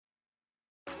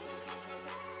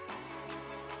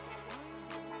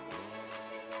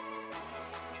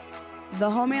The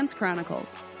Homance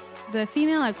Chronicles. The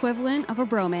female equivalent of a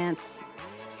bromance.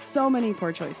 So many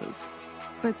poor choices.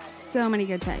 But so many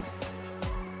good types.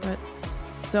 But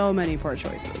so many poor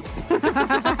choices.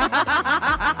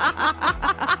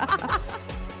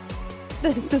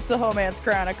 This is the Homance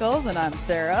Chronicles, and I'm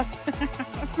Sarah.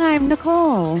 I'm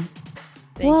Nicole.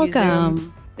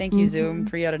 Welcome. Thank you, Zoom,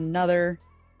 for yet another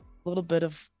little bit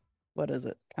of, what is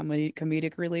it,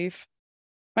 comedic relief.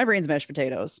 My brain's mashed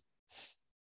potatoes.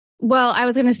 Well, I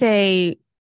was going to say,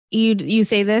 you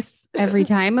say this every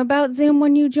time about Zoom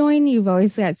when you join. You've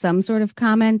always got some sort of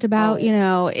comment about,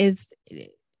 is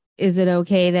it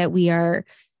okay that we are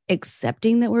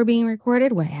accepting that we're being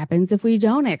recorded? What happens if we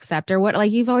don't accept, or what?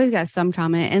 Like, you've always got some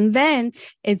comment, and then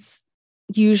it's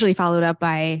usually followed up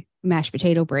by mashed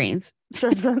potato brains.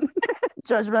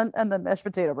 Judgment, and then mashed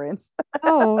potato brains.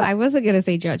 Oh, I wasn't going to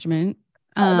say judgment.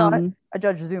 No, I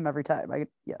judge Zoom every time.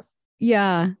 Yes.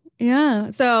 Yeah.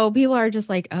 So people are just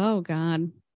like, oh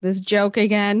God, this joke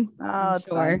again. Oh, it's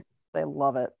sure. They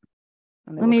love it.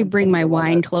 Let me bring my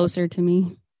wine closer to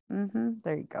me.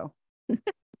 There you go.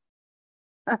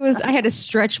 I had to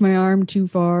stretch my arm too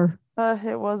far.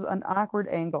 It was an awkward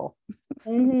angle.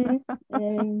 So,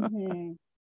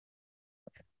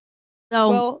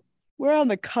 well, we're on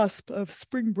the cusp of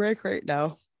spring break right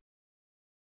now.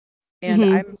 And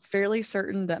I'm fairly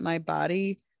certain that my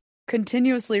body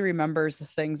continuously remembers the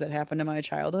things that happened in my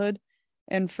childhood.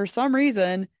 And for some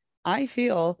reason, I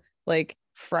feel like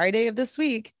Friday of this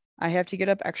week, I have to get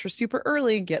up extra super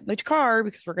early and get in the car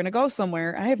because we're going to go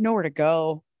somewhere. I have nowhere to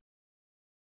go.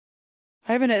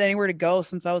 I haven't had anywhere to go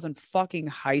since I was in fucking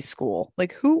high school.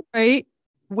 Like, who? Right?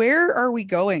 Where are we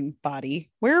going, body?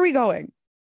 Where are we going?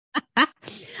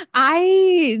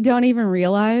 I don't even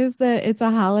realize that it's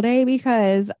a holiday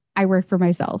because I work for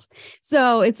myself.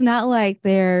 So it's not like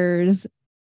there's,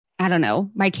 I don't know,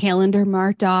 my calendar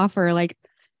marked off, or like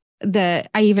I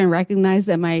even recognize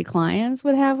that my clients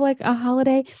would have like a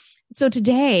holiday. So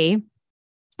today,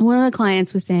 one of the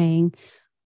clients was saying,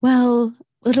 well,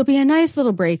 it'll be a nice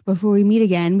little break before we meet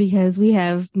again because we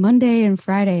have Monday and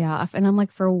Friday off. And I'm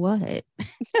like, for what?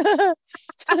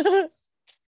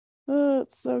 Oh,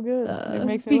 it's so good. It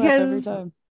makes me laugh every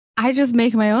time. I just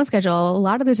make my own schedule. A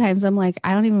lot of the times I'm like,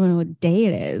 I don't even know what day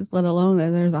it is, let alone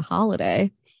that there's a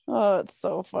holiday. Oh, it's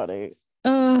so funny.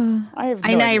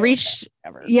 I reached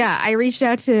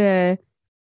out to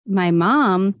my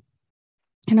mom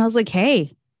and I was like,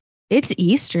 hey, it's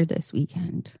Easter this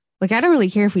weekend. Like, I don't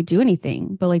really care if we do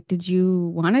anything, but like, did you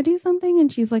want to do something?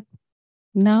 And she's like,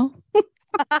 no.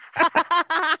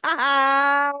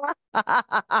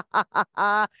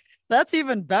 That's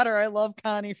even better. I love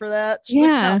Connie for that. She's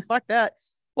yeah. Like, no, fuck that.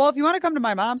 Well, if you want to come to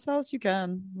my mom's house, you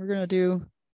can. We're going to do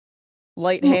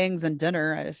light hangs and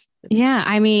dinner. Yeah.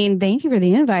 I mean, thank you for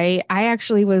the invite. I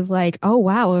actually was like, oh,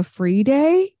 wow, a free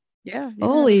day? Yeah.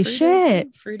 Holy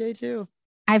shit. Free day too.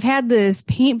 I've had this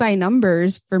paint by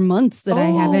numbers for months that I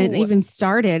haven't even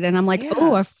started. And I'm like,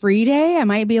 a free day? I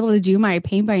might be able to do my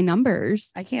paint by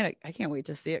numbers. I can't wait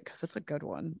to see it because it's a good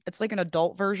one. It's like an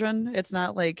adult version. It's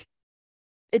not like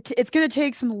it's going to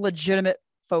take some legitimate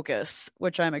focus,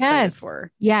 which I'm excited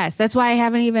for. Yes. That's why I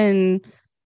haven't even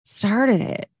started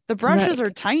it. The brushes are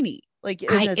tiny. Like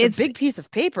it's a big piece of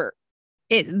paper.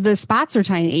 The spots are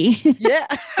tiny. Yeah.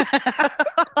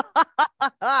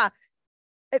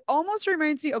 It almost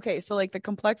reminds me. Okay, so like the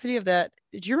complexity of that.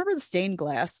 Do you remember the stained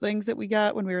glass things that we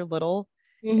got when we were little?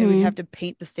 And we'd have to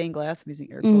paint the stained glass. I'm using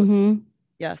air quotes.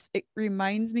 Yes, it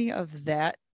reminds me of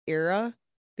that era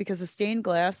because the stained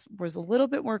glass was a little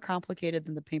bit more complicated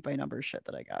than the paint by numbers shit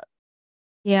that I got.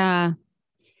 Yeah.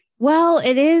 Well,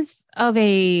 it is of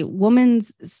a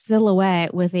woman's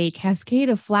silhouette with a cascade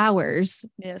of flowers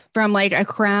from like a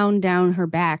crown down her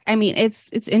back. I mean,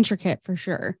 it's intricate for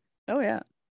sure. Oh, yeah.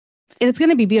 It's going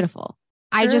to be beautiful.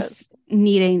 Sure I just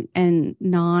need a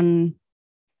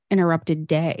non-interrupted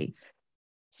day.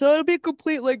 So it'll be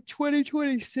complete like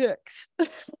 2026.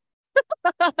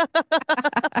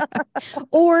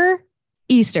 Or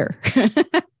Easter.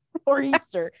 Or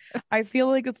Easter. I feel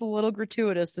like it's a little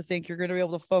gratuitous to think you're going to be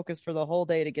able to focus for the whole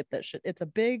day to get that shit. It's a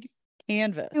big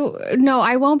canvas. No,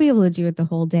 I won't be able to do it the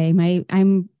whole day.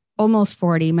 I'm almost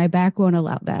 40. My back won't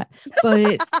allow that.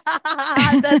 But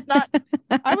that's not.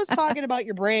 I was talking about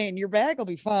your brain. Your back will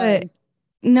be fine.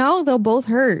 No, they'll both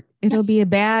hurt. It'll be a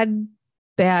bad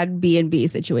B&B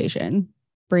situation,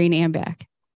 brain and back.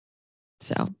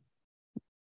 So,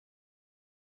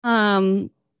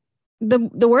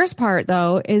 the worst part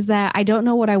though is that I don't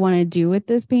know what I want to do with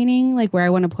this painting, like where I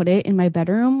want to put it in my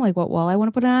bedroom, like what wall I want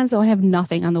to put it on. So I have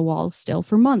nothing on the walls still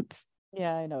for months.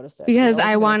 Yeah, I noticed that because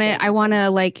I want to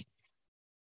like,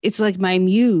 it's like my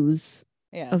muse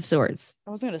Yeah. of sorts.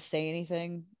 I wasn't gonna say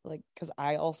anything, like, because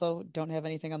I also don't have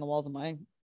anything on the walls of my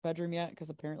bedroom yet, because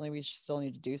apparently we still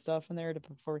need to do stuff in there to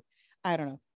before. I don't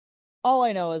know. All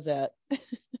I know is that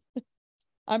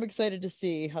I'm excited to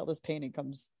see how this painting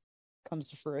comes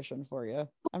to fruition for you.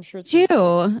 I'm sure it's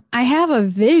Too, I have a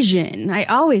vision. I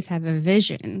always have a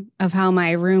vision of how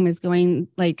my room is going,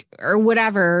 like, or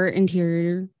whatever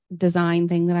interior design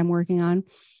thing that I'm working on.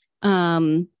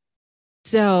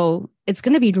 So it's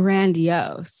going to be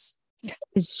grandiose.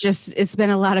 It's been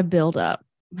a lot of buildup.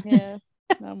 yeah.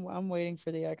 I'm waiting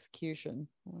for the execution.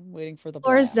 I'm waiting for the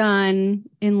Floor's blast. done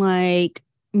in like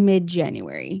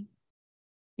mid-January.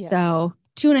 Yes. So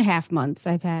 2.5 months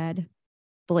I've had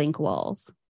blank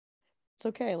walls. It's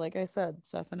okay. Like I said,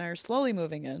 Seth and I are slowly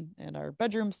moving in, and our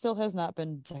bedroom still has not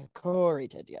been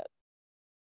decorated yet.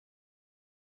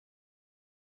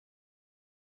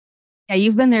 Yeah,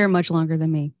 you've been there much longer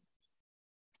than me.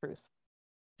 Truth.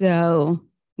 So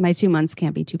my 2 months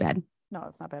can't be too bad. No,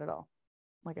 it's not bad at all.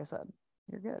 Like I said,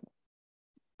 you're good.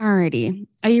 Alrighty.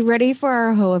 Are you ready for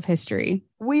our hoe of history?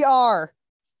 We are.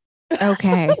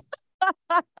 Okay.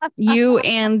 You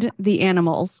and the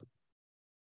animals.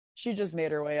 She just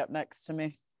made her way up next to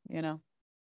me, you know.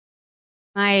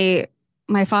 My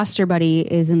foster buddy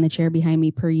is in the chair behind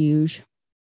me per usual.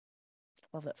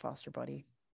 Love that foster buddy.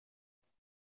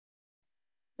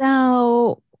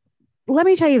 So let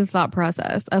me tell you the thought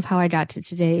process of how I got to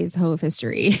today's hoe of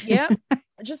history. Yeah.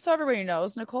 Just so everybody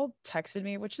knows, Nicole texted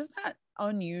me, which is not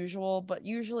unusual, but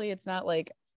usually it's not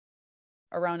like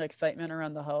around excitement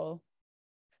around the hoe.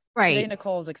 Right. Today,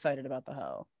 Nicole's excited about the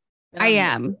hoe. I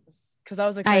am. Because I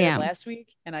was excited last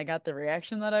week and I got the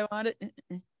reaction that I wanted.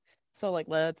 So, like,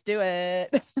 let's do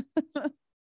it.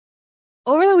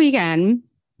 Over the weekend,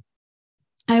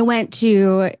 I went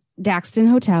to Daxton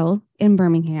Hotel in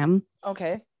Birmingham.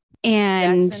 Okay.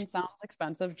 And Daxton sounds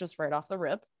expensive just right off the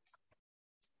rip.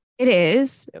 It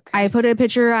is. Okay. I put a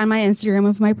picture on my Instagram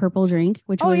of my purple drink,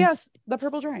 which was yes, the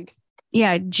purple drink.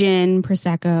 Yeah, gin,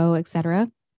 prosecco,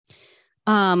 etc.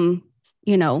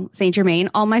 Saint Germain,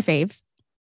 all my faves.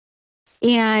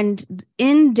 And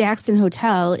in Daxton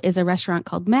Hotel is a restaurant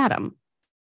called Madam.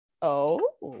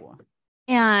 Oh.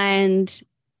 And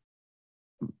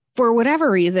for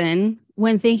whatever reason,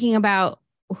 when thinking about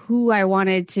who I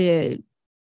wanted to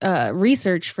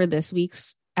research for this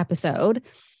week's episode,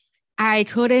 I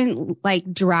couldn't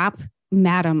drop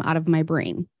Madam out of my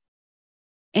brain.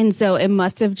 And so it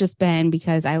must have just been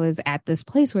because I was at this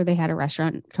place where they had a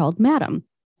restaurant called Madam.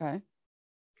 Okay.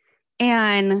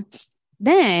 And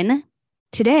then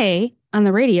today on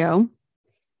the radio,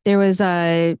 there was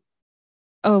a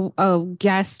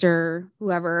guest or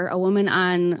whoever, a woman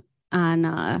on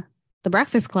the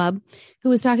Breakfast Club, who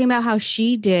was talking about how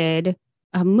she did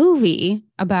a movie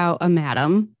about a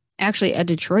madam, actually a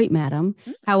Detroit madam.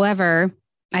 Mm-hmm. However,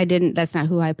 that's not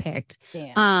who I picked.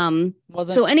 Damn.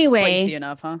 Wasn't so anyway, spicy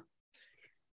enough, huh?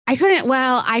 I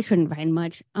couldn't find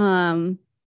much. And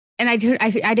I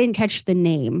didn't catch the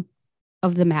name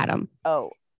of the madam.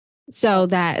 Oh. So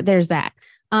there's that.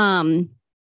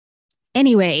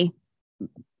 Anyway,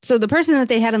 so the person that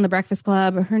they had on the Breakfast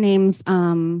Club, her name's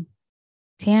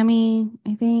Tammy,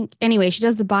 I think. Anyway, she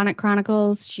does the Bonnet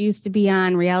Chronicles. She used to be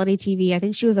on reality TV. I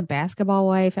think she was a basketball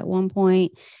wife at one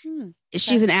point. Okay.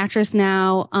 She's an actress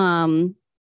now.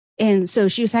 And so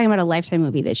she was talking about a Lifetime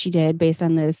movie that she did based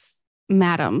on this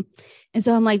madam. And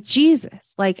so I'm like,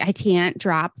 Jesus, I can't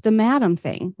drop the madam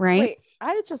thing, right? Wait,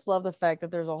 I just love the fact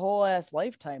that there's a whole ass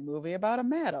Lifetime movie about a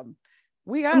madam.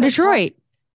 We got from Detroit.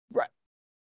 Right.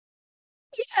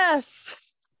 Yes.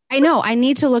 I know. I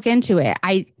need to look into it.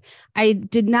 I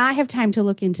did not have time to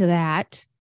look into that.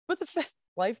 But the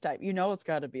Lifetime, it's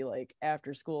got to be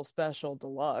after school special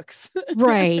deluxe.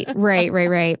 Right.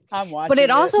 I'm watching. But it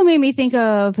also made me think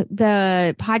of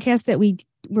the podcast that we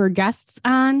were guests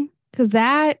on, because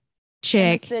that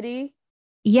chick. In the city.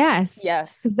 Yes.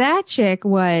 Because that chick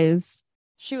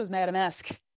she was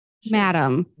madam-esque.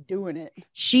 Madam. Doing it.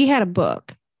 She had a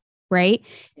book, right?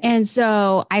 Yes. And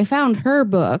so I found her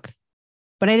book,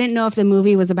 but I didn't know if the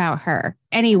movie was about her.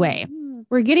 Anyway,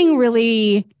 we're getting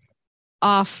really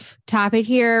off topic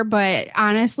here, but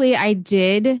honestly, I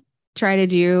did try to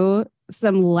do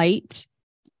some light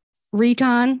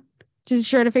recon to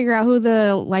try to figure out who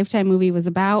the Lifetime movie was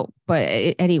about. But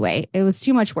anyway, it was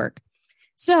too much work.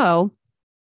 So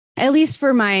at least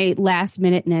for my last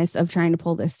minuteness of trying to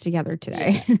pull this together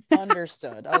today. Yeah,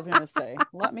 understood. I was going to say,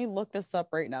 let me look this up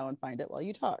right now and find it while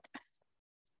you talk.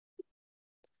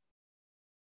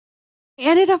 I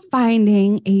ended up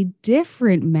finding a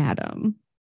different madam,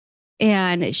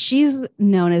 and she's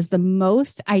known as the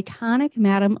most iconic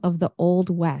madam of the Old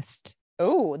West.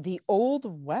 Oh, the Old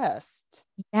West.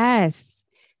 Yes.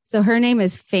 So her name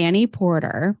is Fannie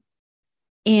Porter.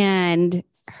 And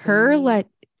Fannie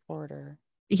Porter.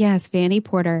 Yes, Fannie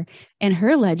Porter. And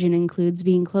her legend includes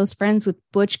being close friends with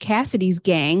Butch Cassidy's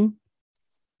gang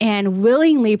and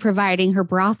willingly providing her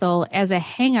brothel as a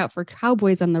hangout for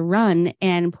cowboys on the run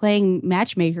and playing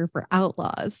matchmaker for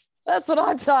outlaws. That's what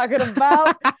I'm talking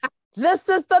about. This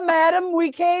is the madam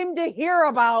we came to hear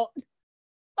about.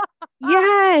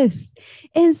 Yes.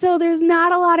 And so there's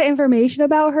not a lot of information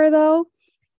about her, though.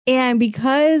 And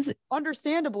because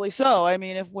understandably so. I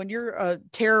mean, if when you're a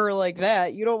terror like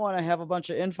that, you don't want to have a bunch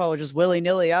of info just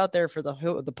willy-nilly out there for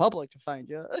the public to find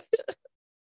you.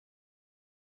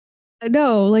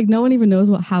 no, like no one even knows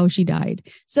how she died.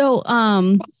 So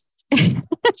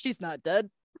she's not dead.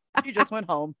 She just went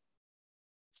home.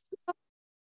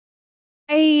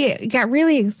 I got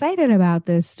really excited about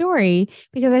this story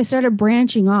because I started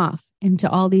branching off into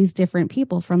all these different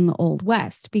people from the Old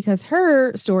West because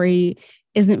her story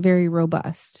isn't very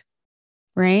robust,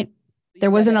 right?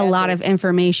 There wasn't a lot of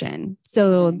information.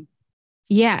 So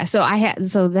yeah,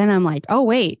 so then I'm like, oh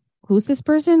wait, who's this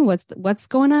person? What's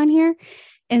going on here?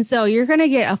 And so you're going to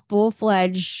get a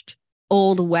full-fledged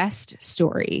Old West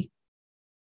story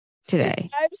today.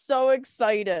 I'm so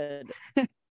excited.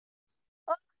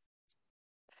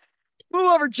 Move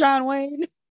over, John Wayne.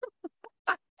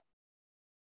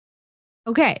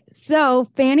 Okay, so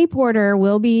Fannie Porter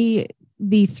will be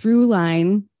the through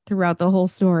line throughout the whole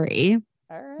story.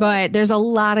 All right. But there's a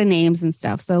lot of names and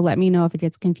stuff, so let me know if it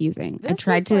gets confusing. This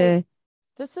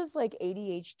is like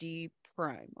ADHD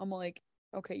prime. I'm like,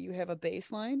 okay, you have a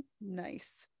baseline,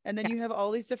 nice, and then you have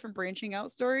all these different branching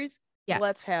out stories. Yeah,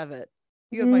 let's have it.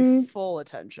 You have my full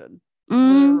attention,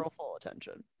 literal full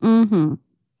attention. Mm-hmm.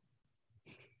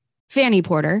 Fannie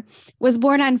Porter was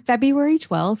born on February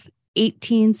 12th,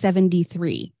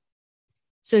 1873.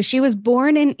 So she was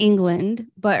born in England,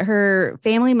 but her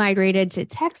family migrated to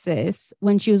Texas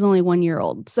when she was only 1 year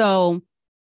old. So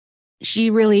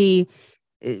she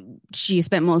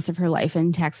spent most of her life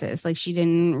in Texas. Like she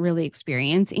didn't really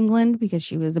experience England because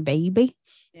she was a baby.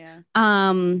 Yeah.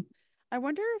 I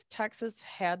wonder if Texas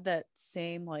had that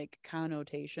same like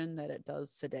connotation that it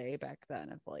does today back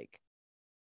then of like,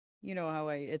 you know how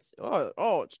it's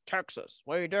Texas,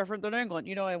 way different than England.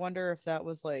 You know, I wonder if that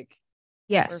was like,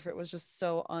 yes, or if it was just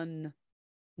so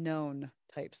unknown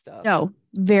type stuff. No,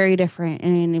 very different,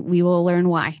 and we will learn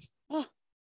why. Oh.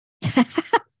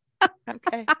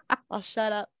 Okay, I'll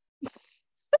shut up.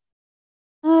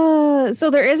 So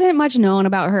there isn't much known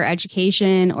about her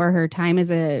education or her time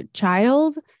as a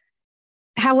child.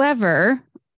 However,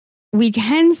 we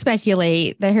can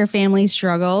speculate that her family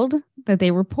struggled, that they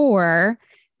were poor,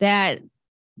 that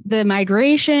the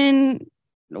migration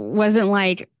wasn't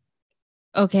like,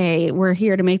 okay, we're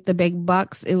here to make the big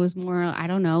bucks. It was more, I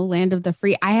don't know, land of the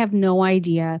free. I have no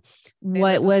idea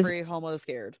what was free, home of the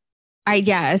scared. I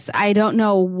guess. I don't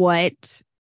know what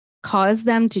caused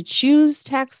them to choose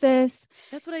Texas.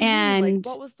 That's what I mean. Like,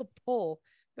 what was the pull?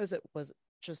 Was it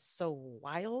just so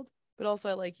wild? But also,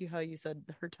 I like how you said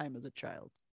her time as a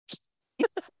child.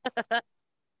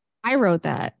 I wrote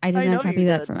that. I did not copy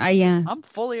that from. Yes. I'm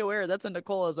fully aware. That's a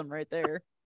Nicolism right there.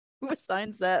 Who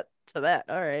assigns that to that?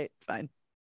 All right, fine.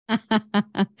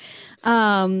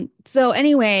 So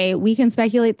anyway, we can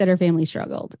speculate that her family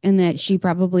struggled and that she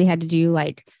probably had to do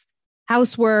like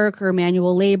housework or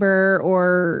manual labor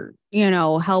or,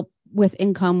 help with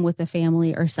income with the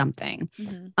family or something.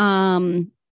 Mm-hmm.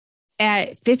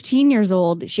 At 15 years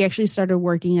old, she actually started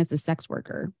working as a sex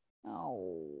worker.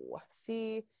 Oh,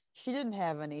 see, she didn't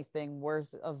have anything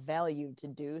of value to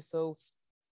do. So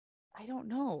I don't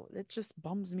know. It just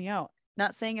bums me out.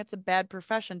 Not saying it's a bad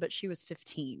profession, but she was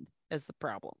 15 is the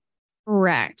problem.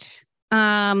 Correct.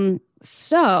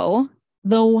 So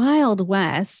the Wild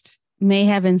West may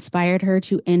have inspired her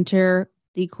to enter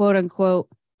the quote unquote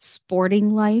sporting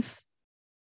life.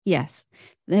 Yes.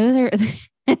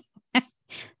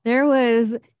 There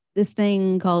was this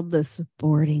thing called the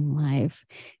sporting life.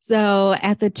 So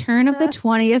at the turn of the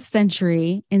 20th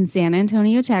century in San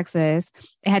Antonio, Texas,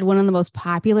 it had one of the most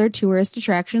popular tourist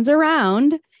attractions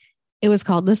around. It was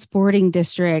called the Sporting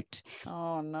District.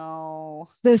 Oh, no.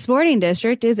 The Sporting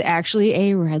District is actually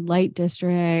a red light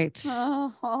district.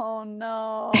 Oh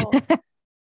no.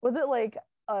 Was it like,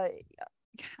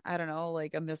 I don't know,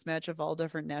 like a mismatch of all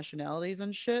different nationalities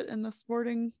and shit in the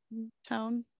sporting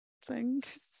town thing?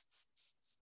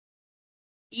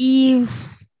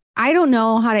 I don't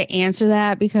know how to answer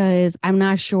that because I'm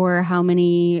not sure how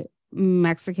many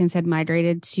Mexicans had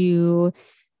migrated to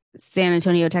San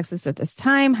Antonio, Texas at this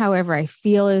time. However, I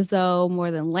feel as though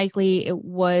more than likely it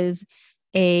was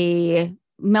a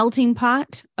melting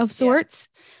pot of sorts.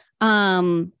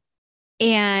 And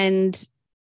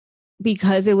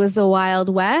because it was the Wild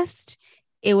West,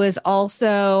 it was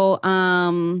also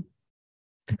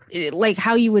like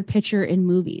how you would picture in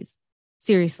movies.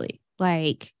 Seriously,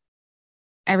 like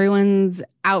everyone's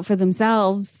out for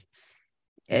themselves.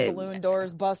 Saloon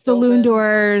doors bust Saloon open.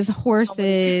 doors,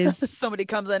 horses. Somebody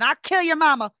comes in, I'll kill your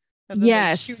mama. And then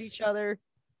Yes. they shoot each other.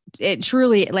 It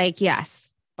truly, like,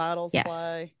 yes. Bottles Yes.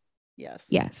 fly. Yes.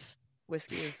 Yes.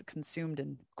 Whiskey is consumed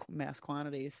in mass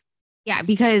quantities. Yeah,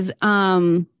 because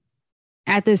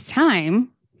at this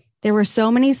time, there were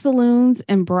so many saloons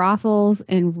and brothels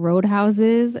and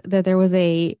roadhouses that there was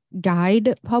a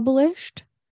guide published.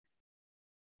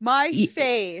 My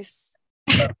face.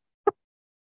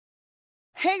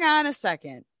 Hang on a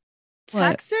second. What?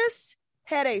 Texas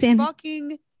had a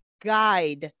fucking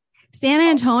guide. San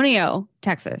Antonio,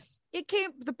 Texas. It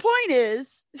came. The point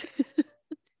is,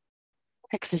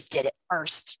 Texas did it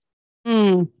first.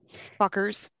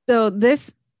 Fuckers. So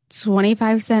this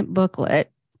 25-cent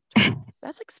booklet.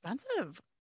 That's expensive.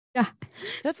 Yeah.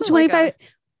 That's 25.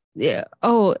 Yeah.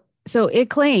 Oh, so it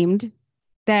claimed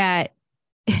that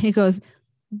it goes,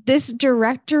 this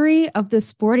directory of the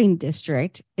sporting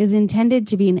district is intended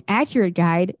to be an accurate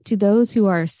guide to those who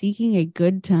are seeking a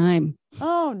good time.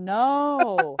 Oh,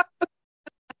 no.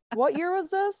 What year was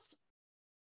this?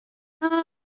 Turn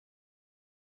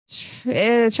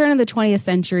of the 20th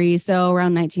century, so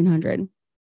around 1900.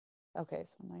 Okay,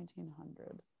 so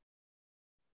 1900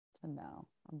 to now.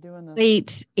 I'm doing this.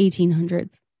 Late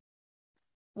 1800s.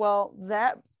 Well,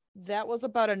 that was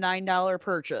about a $9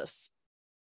 purchase.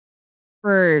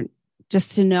 For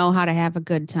just to know how to have a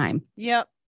good time. Yep.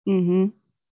 $9.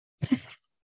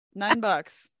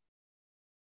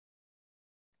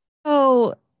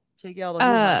 Oh, take you all the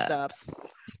hoo-ha stops.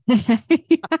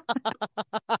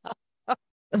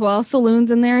 Well,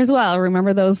 saloons in there as well.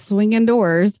 Remember those swinging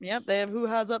doors? Yep, they have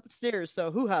hoo-has upstairs,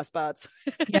 so hoo-ha spots.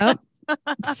 Yep.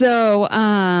 So,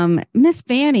 Miss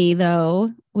Fannie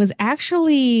though was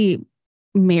actually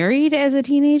married as a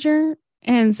teenager,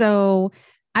 and so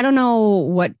I don't know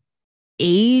what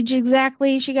age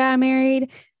exactly she got married.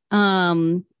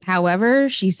 However,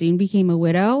 she soon became a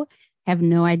widow. Have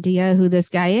no idea who this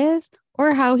guy is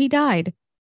or how he died.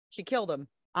 She killed him.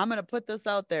 I'm going to put this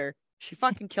out there. She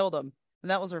fucking killed him. And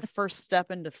that was her first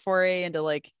step into foray into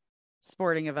like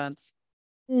sporting events.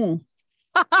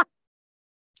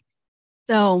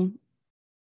 So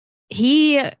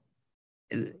he,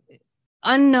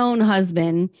 unknown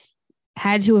husband,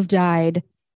 had to have died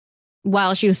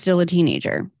while she was still a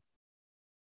teenager.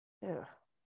 Yeah.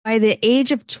 By the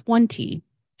age of 20,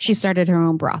 she started her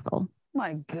own brothel.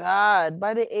 My God.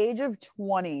 By the age of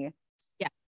 20. Yeah.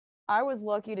 I was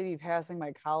lucky to be passing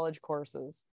my college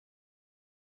courses.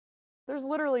 There's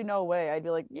literally no way I'd be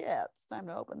like, yeah, it's time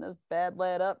to open this bad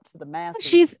lad up to the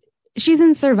masses. She's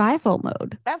in survival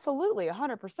mode. Absolutely,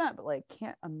 100%. But like,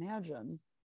 can't imagine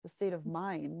the state of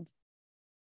mind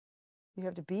you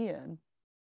have to be in.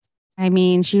 I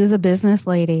mean, she was a business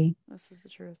lady. This is the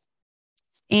truth.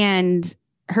 And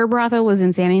her brothel was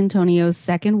in San Antonio's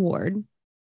Second Ward.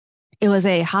 It was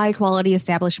a high quality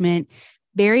establishment,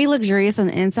 very luxurious on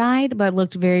the inside, but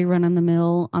looked very run of the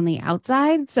mill on the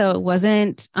outside. So it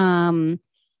wasn't, it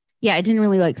didn't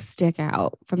really like stick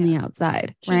out from the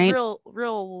outside. She's right?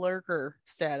 real lurker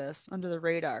status under the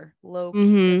radar. Low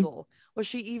pizzle. Was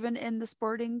she even in the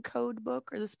sporting code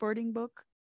book or the sporting book?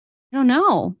 I don't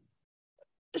know.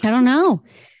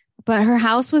 But her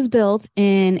house was built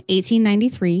in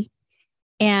 1893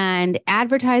 and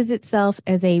advertised itself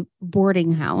as a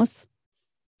boarding house.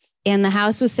 And the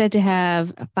house was said to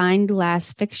have fine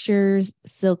glass fixtures,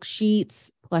 silk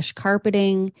sheets, plush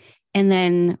carpeting. And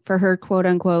then for her quote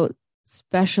unquote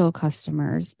special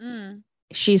customers,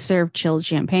 she served chilled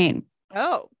champagne.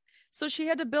 Oh, so she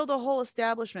had to build a whole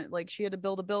establishment. Like she had to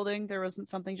build a building. There wasn't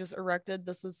something just erected.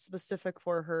 This was specific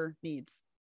for her needs.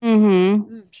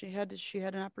 She had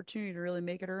an opportunity to really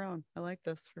make it her own. I like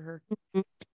this for her.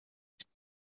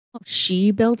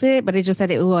 She built it, but it just said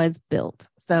it was built.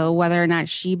 So whether or not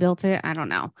she built it, I don't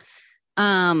know.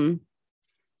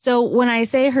 So when I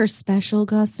say her special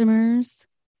customers,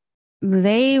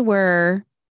 they were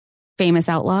famous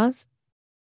outlaws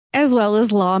as well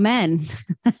as lawmen.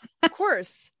 Of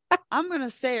course. I'm going to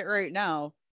say it right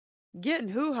now. Getting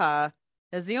hoo-ha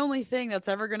is the only thing that's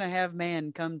ever going to have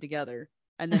man come together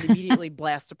and then immediately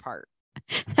blast apart.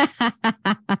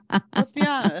 Let's be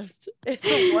honest. It's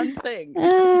the one thing.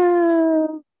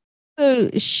 So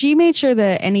she made sure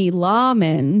that any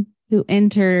lawmen who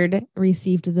entered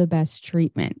received the best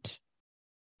treatment.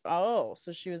 Oh,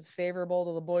 so she was favorable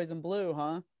to the boys in blue,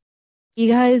 huh?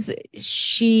 Because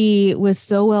she was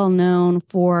so well known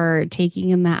for taking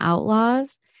in the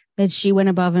outlaws that she went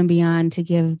above and beyond to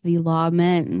give the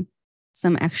lawmen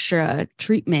some extra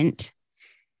treatment.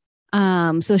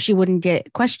 So she wouldn't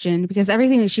get questioned because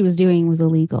everything that she was doing was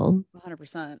illegal.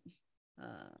 100%.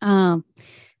 Um,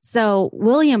 so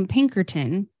William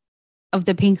Pinkerton of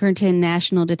the Pinkerton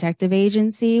National Detective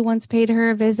Agency once paid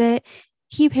her a visit.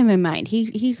 Keep him in mind.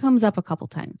 He comes up a couple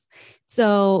times.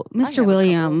 So Mr.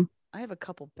 William, I have a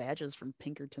couple badges from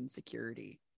Pinkerton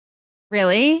Security.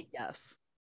 really? Yes.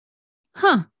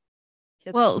 Huh.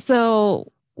 Well,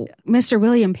 so Mr.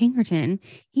 William Pinkerton,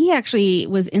 he actually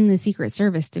was in the Secret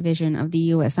Service Division of the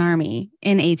U.S. Army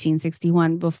in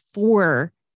 1861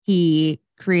 before he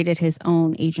created his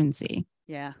own agency.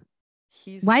 Yeah.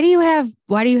 Why do you have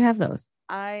those?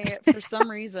 For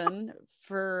some reason,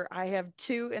 I have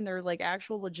two, and they're like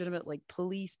actual legitimate like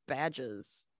police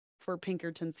badges for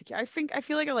Pinkerton Security. I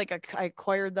feel like I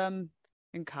acquired them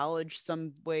in college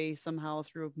some way, somehow,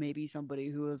 through maybe somebody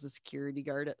who was a security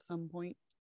guard at some point.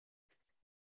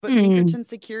 But Pinkerton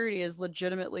Security is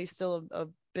legitimately still a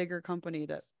bigger company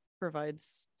that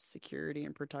provides security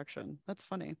and protection. That's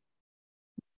funny.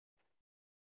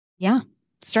 Yeah.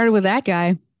 Started with that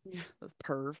guy. Yeah, that's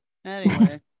perv.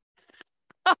 Anyway.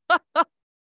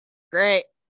 Great.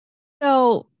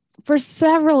 So for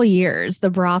several years, the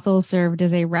brothel served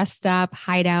as a rest stop,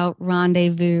 hideout,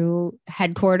 rendezvous,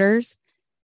 headquarters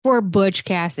for Butch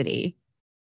Cassidy.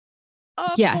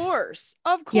 Of course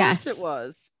it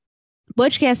was.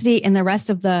 Butch Cassidy and the rest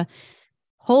of the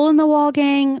Hole in the Wall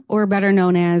gang, or better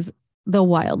known as the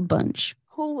Wild Bunch.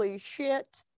 Holy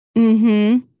shit.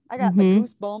 Mm-hmm. I got the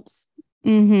goosebumps.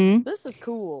 Mm-hmm. This is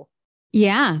cool.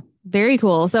 Yeah, very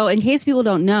cool. So in case people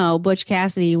don't know, Butch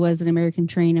Cassidy was an American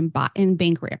trained in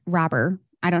bank robber.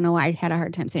 I don't know why I had a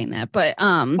hard time saying that, but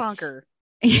bonker.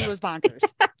 He was bonkers.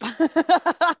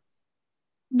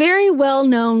 Very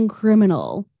well-known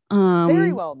criminal.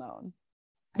 Very well-known.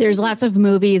 There's lots of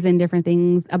movies and different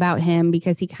things about him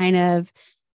because he kind of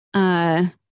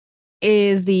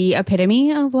is the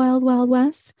epitome of Wild Wild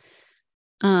West.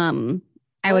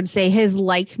 I would say his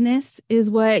likeness is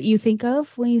what you think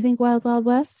of when you think Wild Wild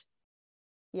West.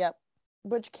 Yep.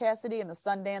 Butch Cassidy and the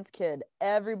Sundance Kid.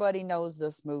 Everybody knows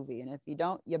this movie, and if you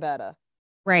don't, you better.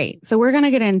 Right. So we're going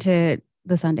to get into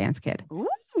the Sundance Kid.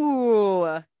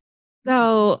 Ooh.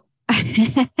 So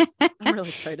I'm really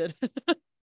excited.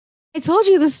 I told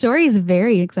you the story is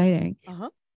very exciting.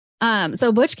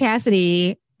 So Butch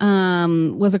Cassidy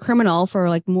was a criminal for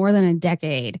like more than a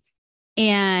decade,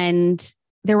 and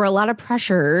there were a lot of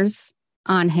pressures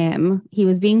on him. He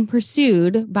was being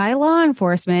pursued by law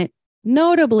enforcement,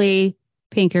 notably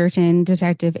Pinkerton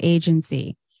Detective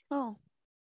Agency. Oh.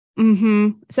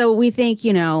 So we think,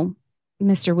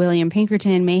 Mr. William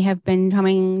Pinkerton may have been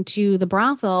coming to the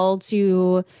brothel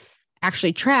to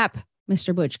actually trap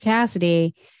Mr. Butch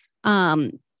Cassidy.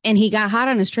 And he got hot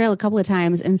on his trail a couple of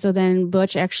times. And so then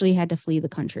Butch actually had to flee the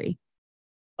country.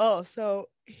 Oh, so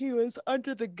he was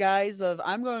under the guise of,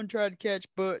 I'm going to try to catch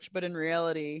Butch, but in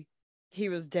reality, he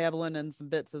was dabbling in some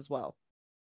bits as well.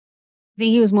 I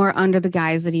think he was more under the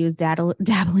guise that he was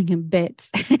dabbling in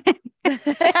bits.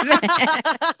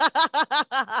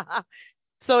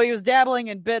 So he was dabbling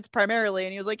in bits primarily,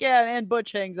 and he was like, yeah, and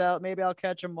Butch hangs out. Maybe I'll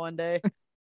catch him one day.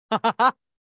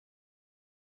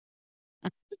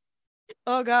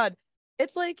 Oh, God.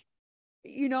 It's like,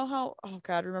 you know how, oh,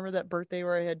 God, remember that birthday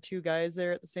where I had two guys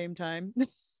there at the same time?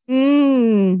 I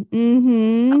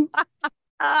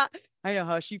know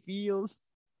how she feels.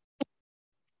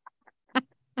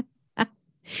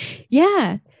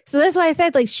 Yeah. So that's why I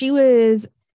said, like, she was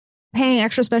paying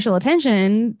extra special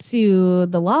attention to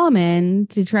the lawmen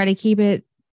to try to keep it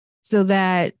so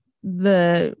that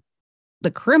the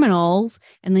criminals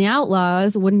and the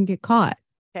outlaws wouldn't get caught.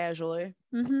 Casually.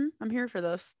 I'm here for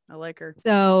this. I like her.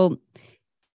 So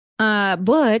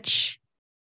Butch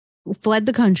fled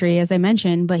the country, as I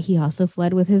mentioned, but he also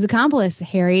fled with his accomplice,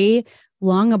 Harry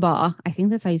Longabaugh. I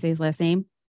think that's how you say his last name.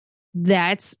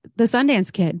 That's the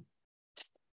Sundance Kid.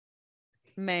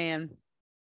 Man.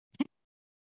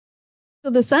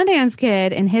 So the Sundance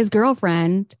Kid and his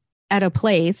girlfriend at a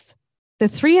place, the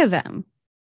three of them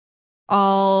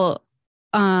all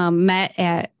met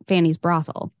at Fannie's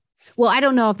brothel. Well, I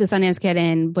don't know if the Sundance Kid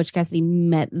and Butch Cassidy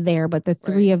met there, but the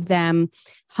three of them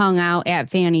hung out at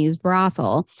Fannie's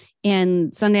brothel.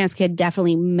 And Sundance Kid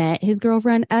definitely met his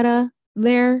girlfriend Etta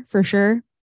there for sure.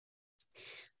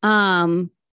 So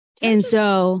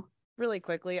really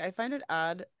quickly, I find it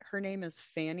odd. Her name is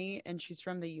Fannie, and she's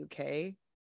from the UK.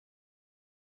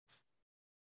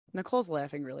 Nicole's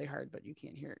laughing really hard, but you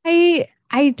can't hear it.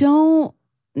 I don't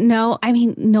No, I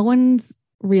mean, no one's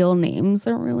real names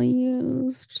are really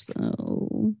used.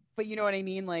 So, But you know what I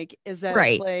mean? Like, is that a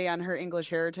right. play on her English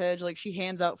heritage? Like, she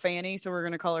hands out Fannie, so we're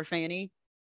going to call her Fannie.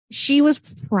 She was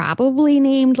probably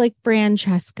named like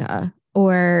Francesca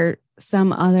or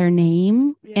some other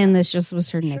name. And Yeah, this just was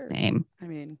her sure. nickname. I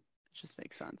mean, it just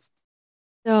makes sense.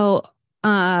 So,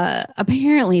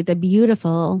 apparently the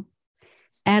beautiful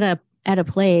at a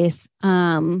place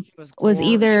She was was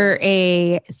either gorgeous.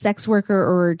 a sex worker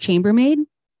or chambermaid.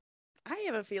 I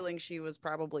have a feeling she was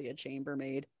probably a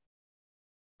chambermaid.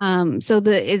 So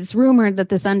it's rumored that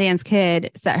the Sundance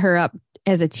Kid set her up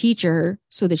as a teacher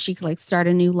so that she could like start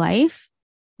a new life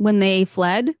when they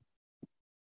fled.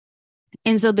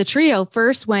 And so the trio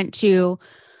first went to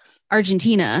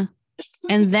Argentina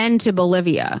and then to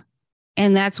Bolivia.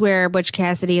 And that's where Butch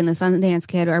Cassidy and the Sundance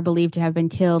Kid are believed to have been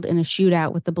killed in a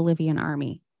shootout with the Bolivian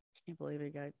army. Can't believe he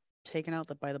got taken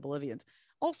out by the Bolivians.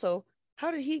 Also,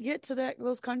 how did he get to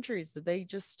those countries? Did they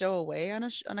just stow away on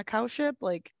a cow ship?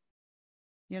 Like,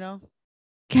 you know,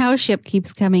 Cow ship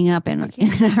keeps coming up in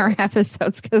our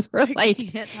episodes because we're like,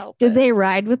 did they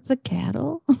ride with the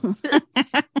cattle?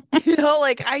 You know,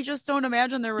 like I just don't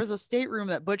imagine there was a stateroom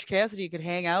that Butch Cassidy could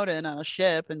hang out in on a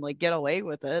ship and like get away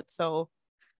with it. So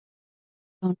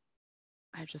I'm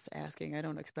just asking. I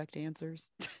don't expect answers.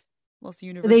 Unless the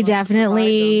universe They wants to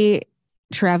definitely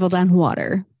traveled on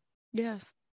water.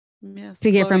 Yes. Yes.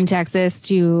 To get from Texas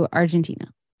to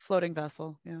Argentina. Floating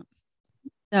vessel. Yeah.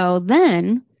 So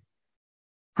then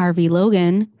Harvey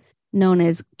Logan, known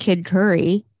as Kid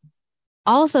Curry,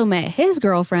 also met his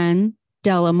girlfriend,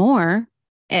 Della Moore,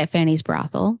 at Fannie's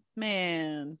brothel.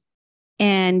 Man.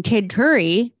 And Kid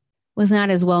Curry was not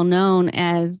as well known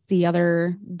as the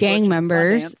other gang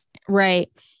members. Right.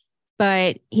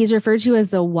 But he's referred to as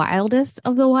the wildest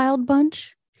of the wild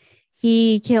bunch.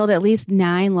 He killed at least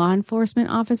 9 law enforcement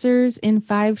officers in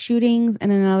 5 shootings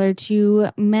and another 2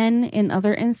 men in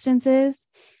other instances.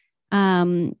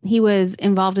 He was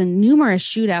involved in numerous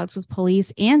shootouts with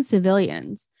police and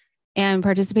civilians and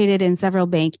participated in several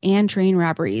bank and train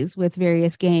robberies with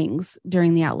various gangs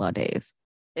during the outlaw days.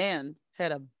 And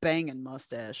had a banging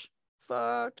mustache.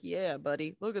 Fuck yeah,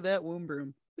 buddy. Look at that womb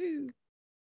broom. Woo.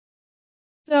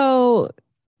 So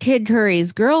Kid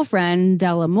Curry's girlfriend,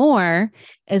 Della Moore,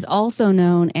 is also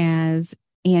known as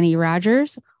Annie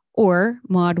Rogers or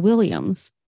Maud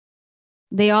Williams.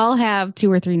 They all have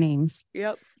 2 or 3 names.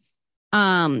 Yep.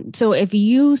 So if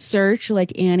you search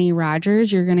like Annie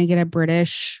Rogers, you're going to get a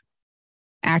British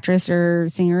actress or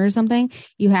singer or something.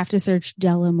 You have to search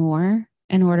Della Moore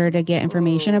in order to get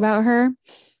information about her.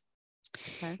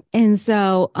 Okay. And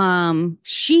so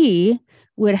she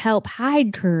would help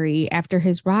hide Curry after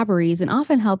his robberies and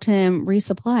often helped him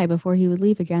resupply before he would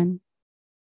leave again.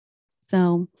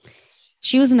 So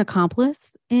she was an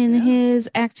accomplice in his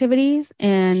activities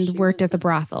and worked at the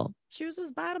brothel. She was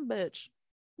his bottom bitch.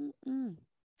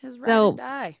 His ride or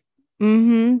die.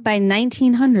 By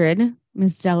 1900,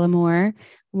 Miss Della Moore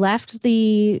left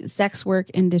the sex work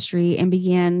industry and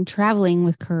began traveling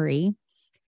with Curry.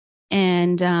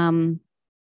 And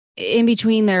in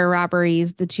between their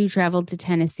robberies, the two traveled to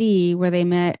Tennessee where they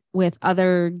met with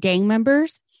other gang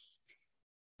members.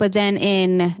 But then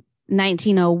in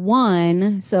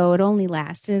 1901, so it only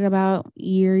lasted about a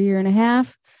year and a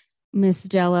half, Miss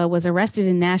Della was arrested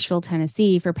in Nashville,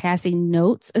 Tennessee for passing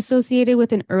notes associated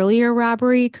with an earlier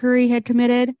robbery Curry had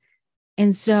committed.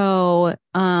 And so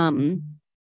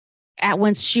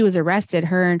once she was arrested,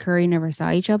 her and Curry never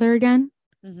saw each other again.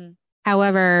 Mm-hmm.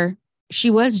 However, she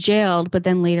was jailed, but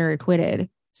then later acquitted.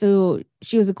 So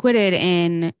she was acquitted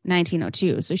in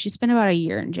 1902. So she spent about a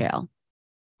year in jail.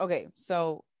 Okay,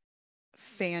 so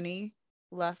Fannie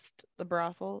left the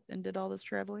brothel and did all this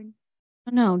traveling?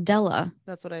 No, Della.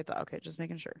 That's what I thought. Okay, just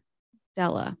making sure.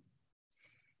 Della.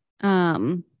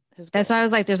 That's why I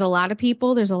was like, there's a lot of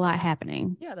people. There's a lot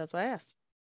happening. Yeah, that's why I asked.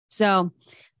 So,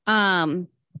 Della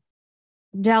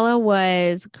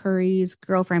was Curry's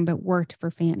girlfriend, but worked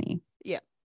for Fannie. Yeah.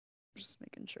 Just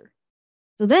making sure.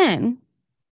 So then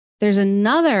there's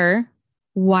another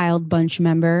Wild Bunch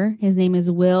member. His name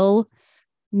is Will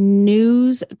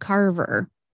News Carver.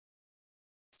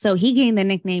 So he gained the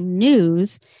nickname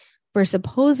News for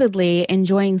supposedly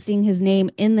enjoying seeing his name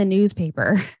in the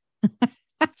newspaper.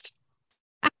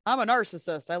 I'm a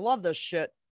narcissist. I love this shit.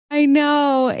 I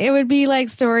know. It would be like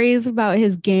stories about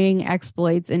his gang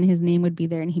exploits and his name would be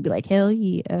there and he'd be like, hell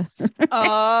yeah.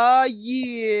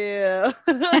 Yeah.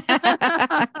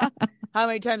 How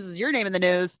many times is your name in the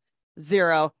news?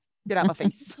 0. Get out my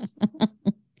face.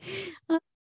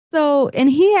 So, and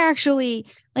he actually,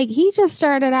 like, he just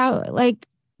started out like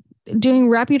doing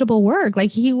reputable work.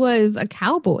 Like he was a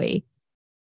cowboy.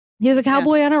 He was a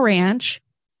cowboy on a ranch.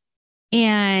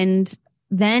 And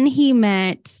then he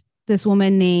met this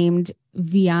woman named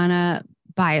Viana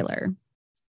Byler.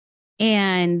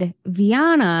 And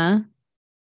Viana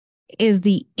is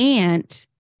the aunt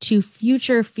to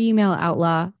future female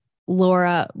outlaw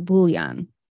Laura Bullion.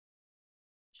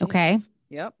 Okay. Jesus.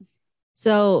 Yep.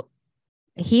 So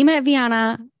he met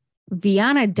Viana.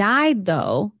 Viana died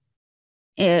though,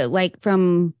 like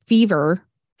from fever.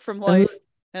 From life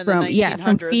in the 1900s.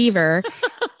 From fever.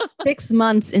 6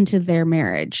 months into their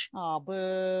marriage. Oh,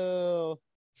 boo.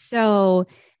 So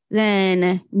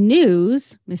then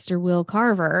News, Mr. Will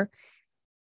Carver,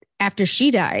 after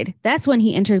she died, that's when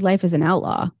he entered life as an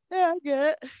outlaw. Yeah, I get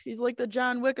it. He's like the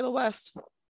John Wick of the West.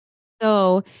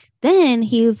 So then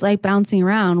he's like bouncing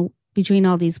around between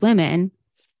all these women.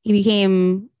 He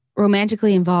became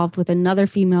romantically involved with another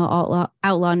female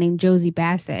outlaw named Josie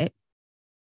Bassett.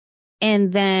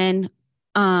 And then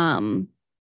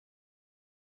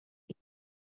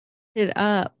ended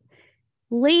up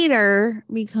later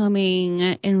becoming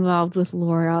involved with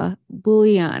Laura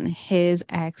Bullion, his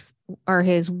ex or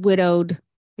his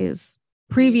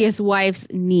previous wife's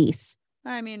niece.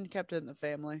 I mean, kept it in the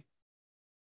family.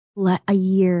 A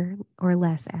year or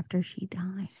less after she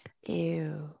died.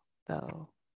 Ew, though.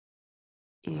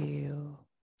 Ew.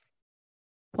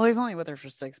 Well, he's only with her for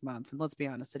 6 months, and let's be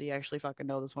honest, did he actually fucking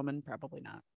know this woman? Probably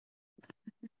not.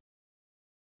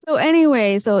 So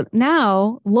anyway, so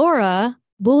now Laura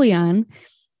Bullion,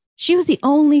 she was the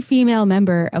only female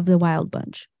member of the Wild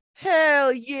Bunch.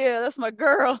 Hell yeah, that's my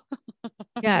girl.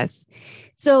 Yes.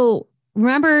 So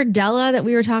remember Della that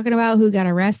we were talking about who got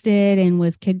arrested and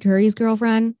was Kid Curry's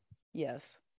girlfriend?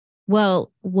 Yes.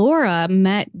 Well, Laura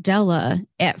met Della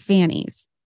at Fannie's.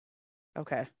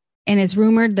 Okay. And it's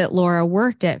rumored that Laura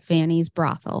worked at Fannie's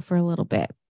brothel for a little bit.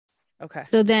 Okay.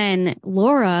 So then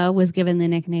Laura was given the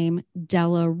nickname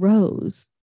Della Rose.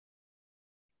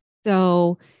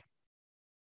 So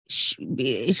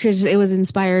it was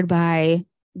inspired by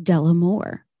Della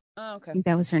Moore. Oh, okay. I think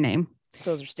that was her name.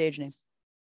 So it's her stage name.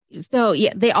 So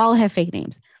yeah, they all have fake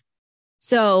names.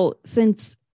 So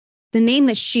since the name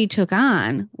that she took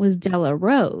on was Della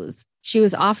Rose, she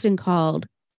was often called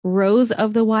Rose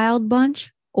of the Wild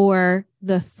Bunch or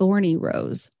the Thorny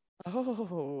Rose.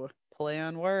 Oh, play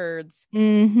on words.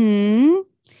 Mm-hmm.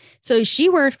 So she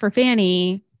worked for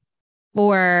Fannie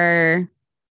for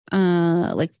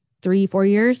like 3-4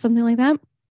 years, something like that.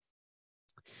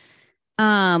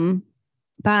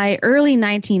 By early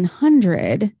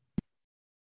 1900,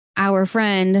 our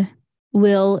friend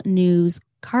Will News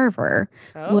Carver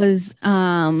was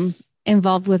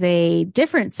involved with a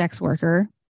different sex worker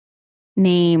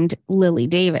named Lily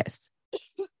Davis,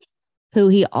 who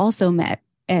he also met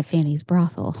at Fannie's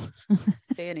brothel.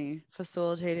 Fannie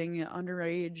facilitating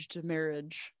underage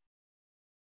marriage.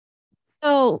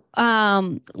 So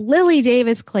Lily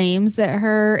Davis claims that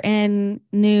her and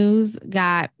News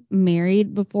got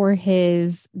married before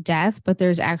his death, but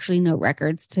there's actually no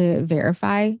records to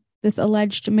verify this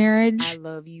alleged marriage. I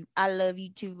love you. I love you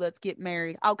too. Let's get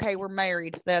married. Okay, we're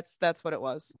married. That's what it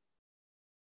was.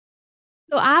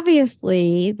 So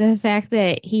obviously, the fact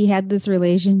that he had this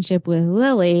relationship with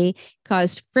Lily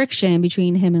caused friction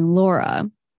between him and Laura.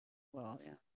 Well,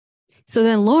 yeah. So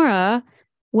then Laura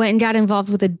went and got involved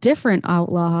with a different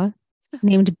outlaw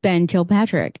named Ben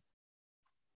Kilpatrick.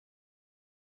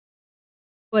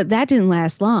 But that didn't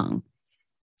last long.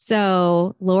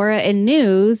 So Laura and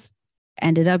News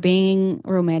ended up being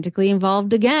romantically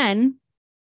involved again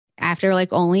after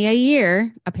like only a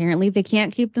year. Apparently they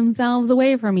can't keep themselves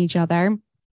away from each other.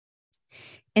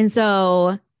 And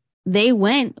so they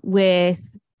went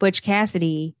with Butch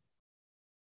Cassidy.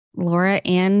 Laura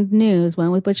and News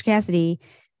went with Butch Cassidy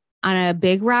on a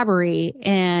big robbery,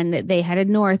 and they headed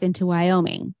north into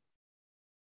Wyoming.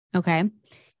 Okay.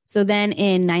 So then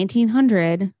in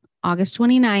 1900, August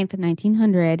 29th,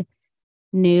 1900,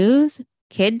 News,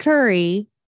 Kid Curry,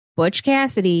 Butch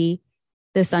Cassidy,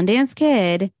 the Sundance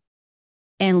Kid,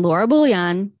 and Laura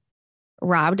Bullion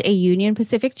robbed a Union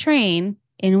Pacific train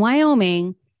in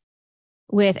Wyoming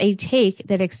with a take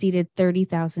that exceeded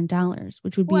 $30,000,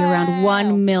 which would be around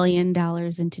 $1 million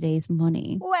in today's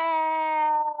money.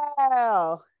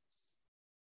 Wow.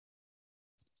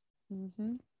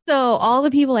 Mm-hmm. So all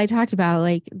the people I talked about,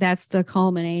 like that's the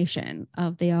culmination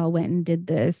of they all went and did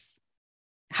this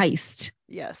heist.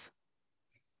 Yes.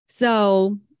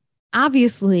 So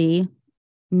obviously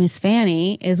Miss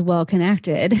Fannie is well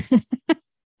connected.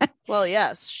 Well,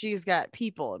 yes, she's got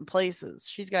people and places.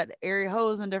 She's got area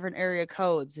hoes and different area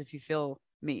codes, if you feel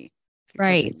me.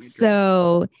 Right.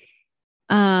 So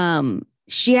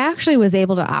she actually was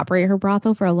able to operate her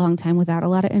brothel for a long time without a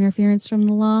lot of interference from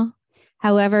the law.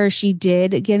 However, she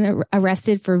did get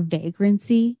arrested for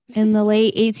vagrancy in the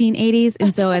late 1880s.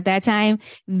 And so at that time,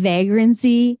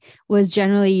 vagrancy was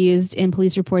generally used in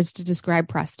police reports to describe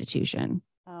prostitution.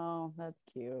 Oh, that's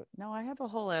cute. No, I have a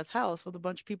whole ass house with a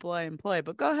bunch of people I employ,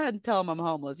 but go ahead and tell them I'm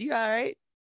homeless. You all right?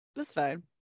 That's fine.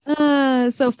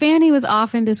 So Fannie was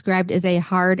often described as a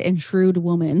hard and shrewd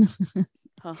woman.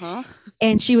 Uh-huh.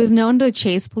 And she was known to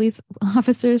chase police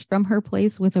officers from her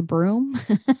place with a broom.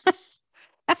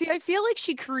 See, I feel like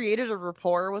she created a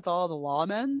rapport with all the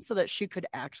lawmen so that she could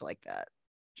act like that.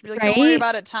 She'd be like, don't worry Right?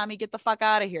 about it, Tommy. Get the fuck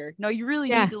out of here. No, you really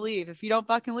Yeah. need to leave. If you don't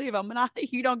fucking leave, I'm gonna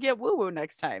you don't get woo-woo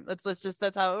next time. That's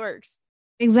how it works.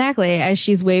 Exactly. As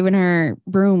she's waving her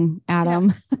broom at Yeah.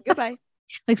 them, Goodbye.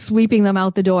 like sweeping them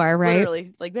out the door, right?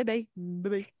 Literally. Like, bye-bye.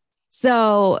 Bye-bye.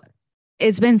 So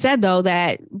it's been said, though,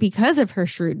 that because of her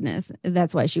shrewdness,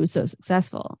 that's why she was so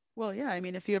successful. Well, yeah. I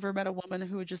mean, if you ever met a woman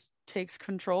who just takes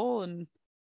control and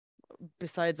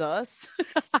besides us.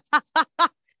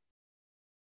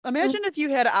 Imagine if you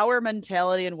had our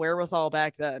mentality and wherewithal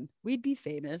back then. We'd be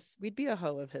famous. We'd be a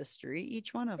hoe of history,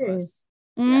 each one of us.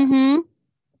 Mm-hmm.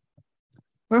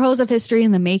 We're hoes of history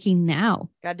in the making now.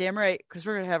 Goddamn right, because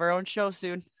we're gonna have our own show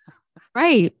soon.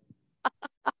 Right.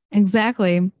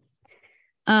 Exactly.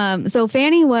 So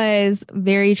Fannie was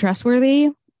very trustworthy,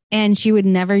 and she would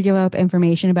never give up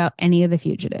information about any of the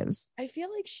fugitives. I feel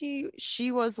like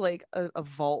she was like a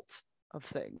vault of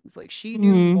things. Like she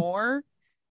knew more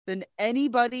than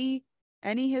anybody,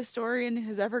 any historian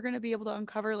is ever going to be able to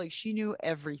uncover. Like she knew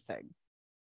everything.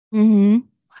 Mm-hmm.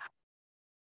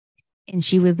 And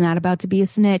she was not about to be a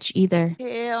snitch either.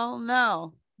 Hell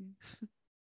no.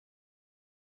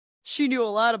 She knew a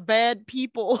lot of bad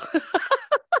people.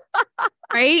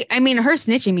 Right? I mean, her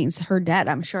snitching means her dead,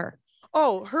 I'm sure.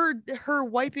 Oh, her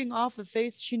wiping off the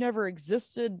face she never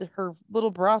existed. Her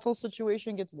little brothel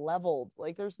situation gets leveled.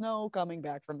 Like there's no coming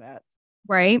back from that.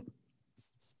 Right?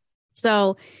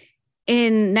 So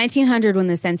in 1900, when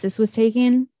the census was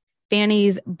taken,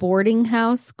 Fannie's boarding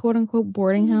house, quote unquote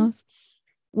boarding house,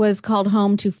 was called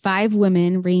home to 5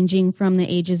 women ranging from the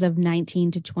ages of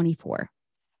 19 to 24.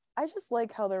 I just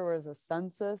like how there was a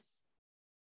census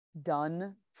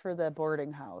done for the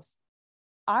boarding house.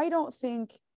 I don't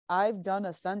think I've done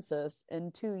a census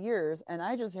in 2 years and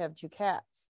I just have 2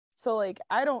 cats. So like,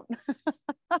 I don't,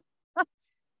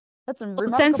 that's a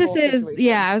remarkable Censuses. situation.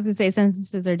 Yeah, I was gonna say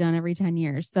censuses are done every 10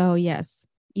 years. So yes,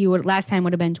 last time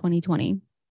would have been 2020.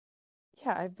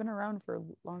 Yeah, I've been around for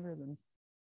longer than,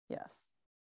 yes.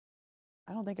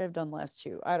 I don't think I've done last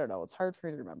 2. I don't know. It's hard for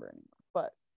me to remember anymore,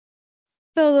 but.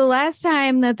 So the last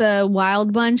time that the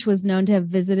Wild Bunch was known to have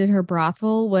visited her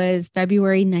brothel was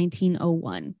February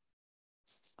 1901.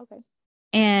 Okay.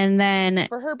 And then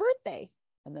for her birthday.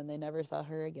 And then they never saw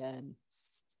her again.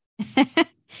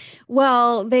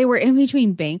 Well, they were in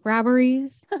between bank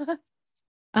robberies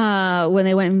when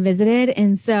they went and visited.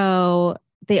 And so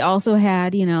they also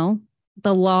had,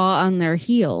 the law on their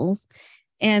heels.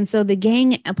 And so the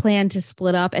gang planned to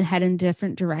split up and head in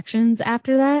different directions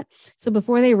after that. So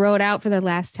before they rode out for their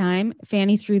last time,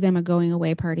 Fannie threw them a going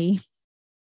away party.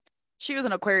 She was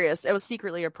an Aquarius. It was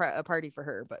secretly a party for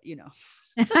her, but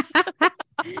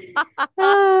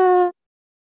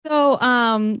So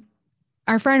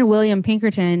our friend William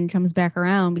Pinkerton comes back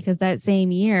around because that same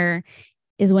year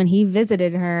is when he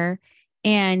visited her.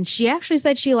 And she actually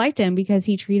said she liked him because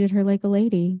he treated her like a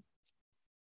lady.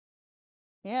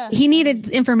 Yeah. He needed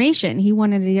information. He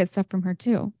wanted to get stuff from her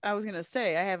too. I was going to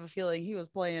say, I have a feeling he was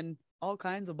playing all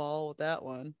kinds of ball with that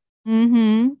one.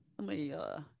 Mm-hmm.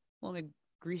 Let me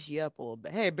grease you up a little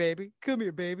bit. Hey, baby, come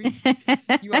here, baby.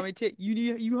 You want me to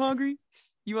you hungry?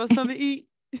 You want something to eat?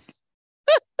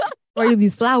 Or you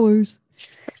these flowers?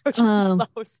 Check out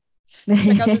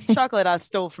this chocolate I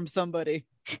stole from somebody.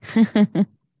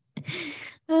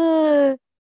 So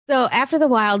after the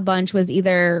Wild Bunch was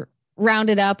either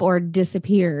rounded up or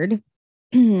disappeared,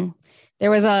 there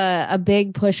was a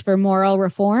big push for moral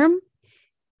reform,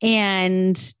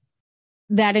 and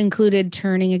that included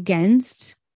turning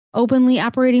against openly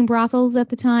operating brothels at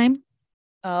the time.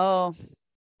 Oh.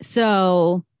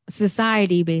 So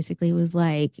society basically was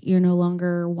like, you're no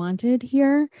longer wanted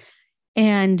here.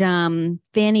 And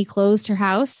Fannie closed her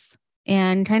house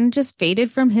and kind of just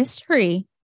faded from history.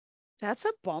 That's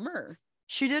a bummer.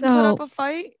 She didn't put up a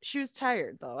fight. She was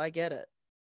tired, though. I get it.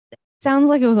 Sounds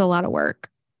like it was a lot of work.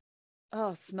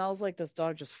 Oh, smells like this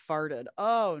dog just farted.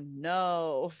 Oh,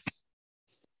 no.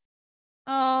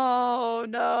 Oh,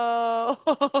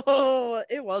 no.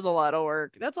 It was a lot of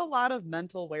work. That's a lot of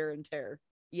mental wear and tear.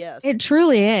 Yes. It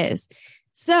truly is.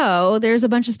 So there's a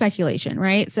bunch of speculation,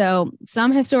 right? So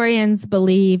some historians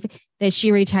believe that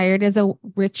she retired as a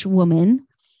rich woman.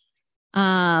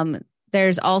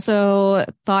 There's also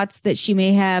thoughts that she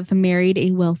may have married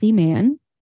a wealthy man.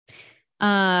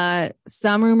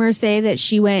 Some rumors say that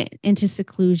she went into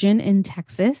seclusion in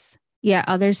Texas. Yeah,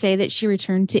 others say that she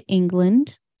returned to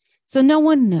England. So no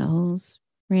one knows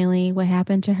really what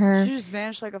happened to her. She just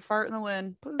vanished like a fart in the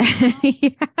wind.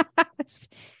 Yes,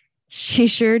 she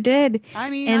sure did. I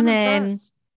mean, and I'm then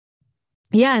impressed.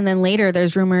 yeah, and then later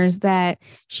there's rumors that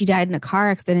she died in a car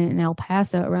accident in El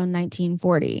Paso around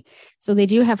 1940. So they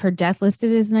do have her death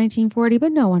listed as 1940,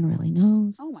 but no one really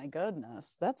knows. Oh my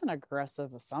goodness, that's an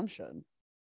aggressive assumption.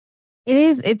 It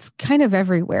is. It's kind of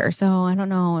everywhere. So I don't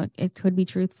know. It could be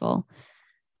truthful.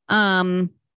 In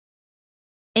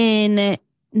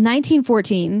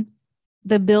 1914,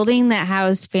 the building that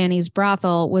housed Fannie's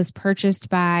brothel was purchased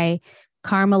by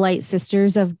Carmelite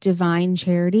Sisters of Divine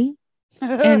Charity.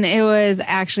 And it was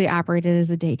actually operated as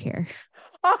a daycare.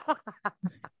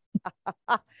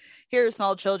 Here,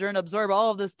 small children, absorb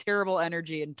all of this terrible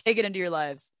energy and take it into your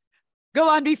lives. Go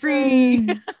on, be free.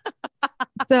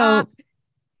 So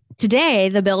today,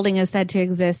 the building is said to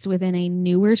exist within a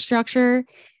newer structure.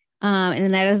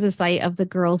 And that is the site of the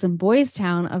Girls and Boys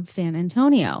Town of San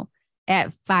Antonio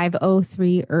at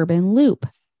 503 Urban Loop.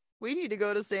 We need to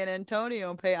go to San Antonio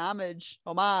and pay homage.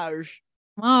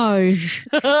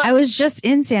 I was just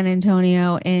in San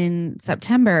Antonio in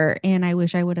September, and I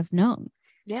wish I would have known.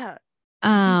 Yeah.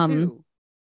 Me too.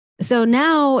 So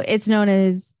now it's known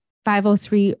as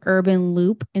 503 Urban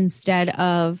Loop instead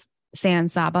of San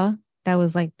Saba. That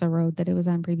was like the road that it was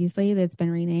on previously that's been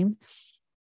renamed.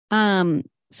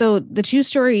 So the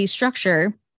 2-story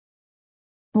structure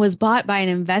was bought by an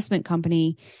investment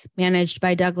company managed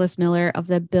by Douglas Miller of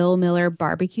the Bill Miller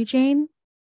barbecue chain.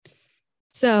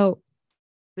 So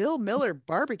Bill Miller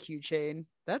barbecue chain.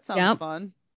 That sounds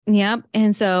fun. Yep.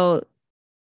 And so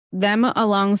them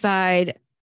alongside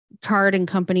Card and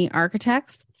Company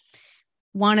architects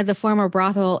wanted the former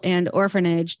brothel and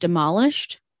orphanage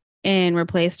demolished and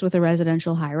replaced with a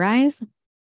residential high-rise.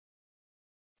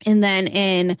 And then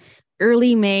in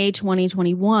early May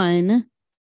 2021,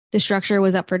 the structure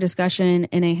was up for discussion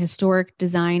in a historic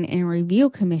design and review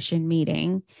commission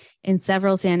meeting, and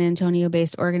several San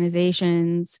Antonio-based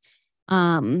organizations,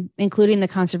 including the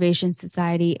Conservation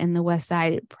Society and the West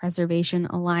Side Preservation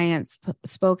Alliance,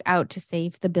 spoke out to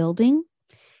save the building.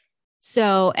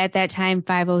 So at that time,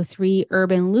 503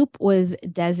 Urban Loop was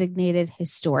designated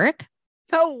historic.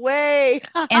 No way.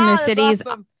 And the city's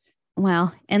awesome.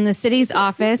 And the city's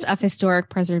Office of Historic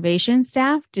Preservation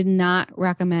staff did not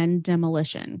recommend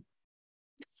demolition.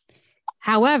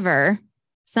 However,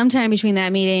 sometime between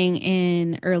that meeting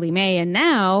in early May and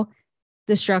now,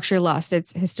 the structure lost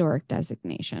its historic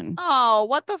designation. Oh,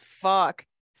 what the fuck?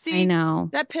 See, I know.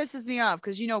 That pisses me off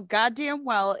because, goddamn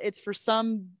well, it's for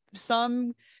some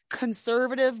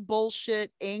conservative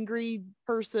bullshit, angry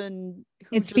person.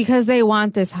 It's because they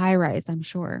want this high rise, I'm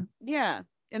sure. Yeah.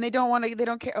 And they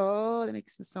don't care. Oh, that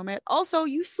makes me so mad. Also,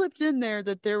 you slipped in there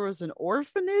that there was an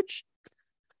orphanage.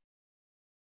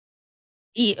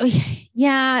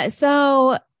 Yeah.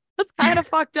 So that's kind of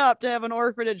fucked up to have an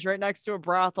orphanage right next to a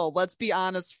brothel. Let's be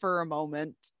honest for a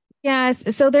moment.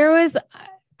 Yes. So there was,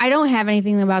 I don't have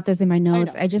anything about this in my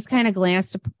notes. I just kind of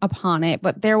glanced upon it,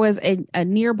 but there was a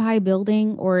nearby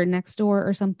building or next door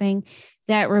or something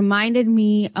that reminded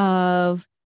me of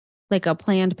like a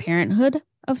Planned Parenthood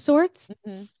of sorts.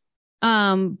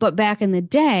 Mm-hmm. But back in the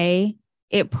day,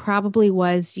 it probably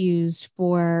was used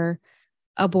for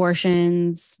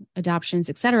abortions, adoptions,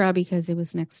 etc., because it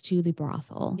was next to the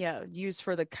brothel. Yeah, used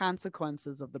for the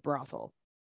consequences of the brothel.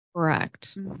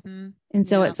 Correct. Mm-hmm. And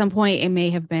so at some point, it may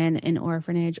have been an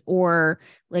orphanage or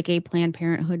like a Planned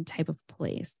Parenthood type of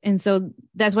place. And so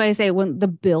that's why I say when the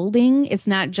building, it's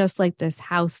not just like this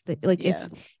house that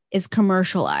it's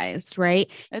commercialized, right?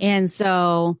 And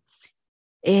so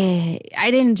I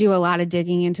didn't do a lot of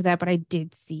digging into that, but I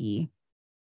did see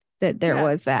that there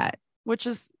was that. Which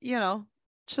is,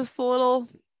 just a little,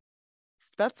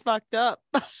 that's fucked up.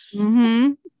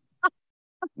 Mm-hmm.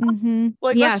 Mm-hmm.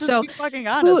 Like, let's just be fucking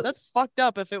honest. That's fucked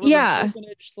up if it was an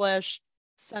orphanage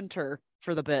 / center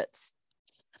for the bits.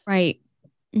 Right.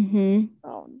 Mm-hmm.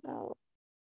 Oh, no.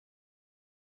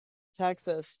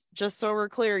 Texas, just so we're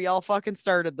clear, y'all fucking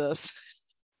started this.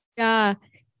 Yeah.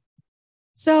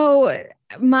 So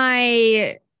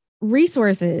my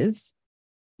sources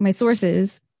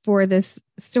for this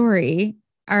story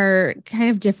are kind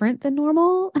of different than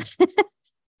normal.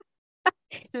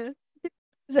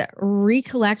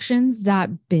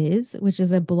 Recollections.biz, which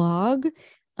is a blog,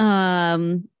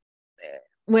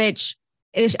 which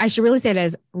is, I should really say it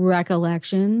as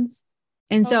recollections.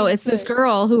 And I was so gonna it's this say,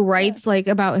 girl who yeah. writes like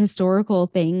about historical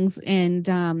things.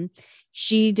 And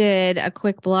she did a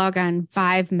quick blog on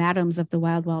 5 madams of the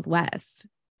Wild Wild West.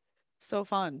 So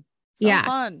fun. Yeah.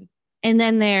 Fun. And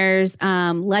then there's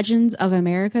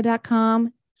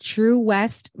legendsofamerica.com,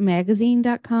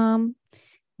 truewestmagazine.com,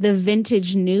 the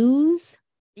Vintage News,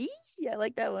 I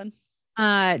like that one.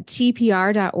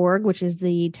 tpr.org, which is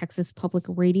the Texas Public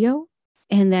Radio,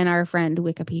 and then our friend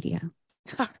Wikipedia.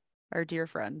 Our dear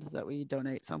friend that we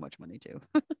donate so much money to.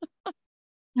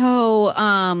 So,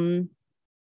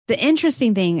 the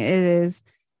interesting thing is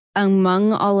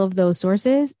among all of those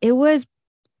sources, it was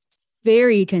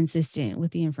very consistent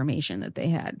with the information that they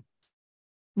had.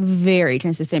 Very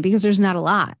consistent because there's not a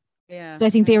lot. Yeah. So I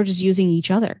think they were just using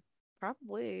each other.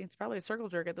 Probably. It's probably a circle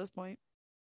jerk at this point.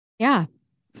 Yeah.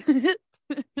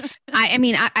 I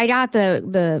mean, I got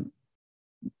the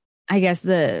I guess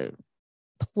the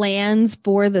plans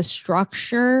for the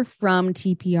structure from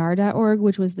tpr.org,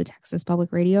 which was the Texas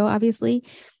Public Radio, obviously.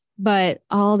 But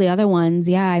all the other ones,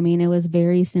 yeah, I mean, it was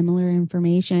very similar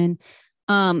information.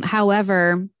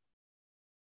 However,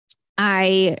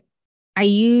 I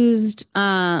used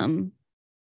the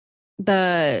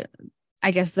I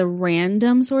guess the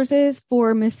random sources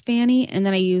for Miss Fannie, and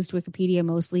then I used Wikipedia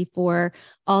mostly for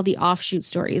all the offshoot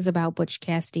stories about Butch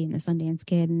Cassidy and the Sundance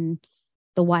Kid and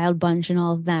the Wild Bunch and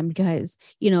all of them, because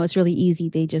it's really easy.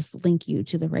 They just link you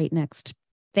to the right next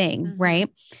thing, right?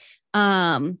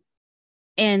 And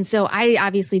so I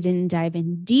obviously didn't dive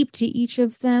in deep to each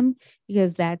of them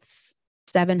because that's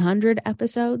 700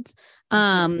 episodes.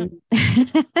 But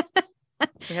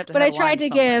I tried to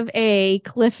give a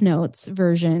Cliff Notes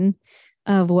version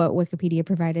of what Wikipedia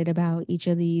provided about each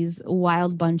of these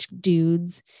Wild Bunch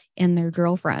dudes and their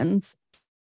girlfriends.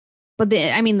 But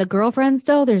the girlfriends,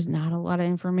 though, there's not a lot of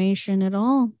information at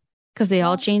all because they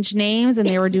all changed names and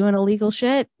they were doing illegal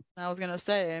shit. I was going to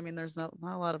say, I mean, there's not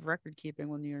a lot of record keeping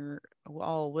when you're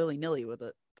all willy-nilly with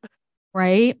it.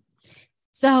 Right.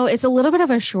 So it's a little bit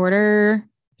of a shorter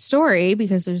story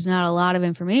because there's not a lot of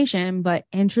information, but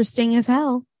interesting as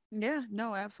hell. Yeah,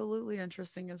 no, absolutely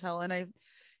interesting as hell. And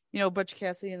Butch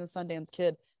Cassidy and the Sundance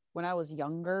Kid, when I was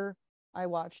younger, I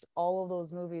watched all of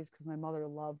those movies because my mother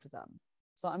loved them.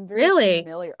 So I'm very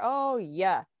familiar. Oh,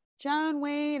 yeah. John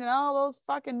Wayne and all those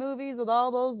fucking movies with all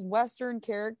those Western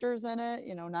characters in it,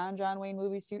 non-John Wayne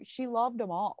movies too. She loved them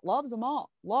all, loves them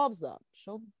all, loves them.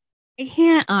 I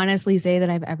can't honestly say that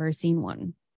I've ever seen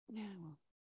one.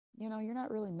 You're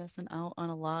not really missing out on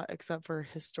a lot except for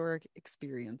historic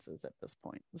experiences at this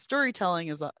point. The storytelling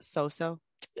is so-so.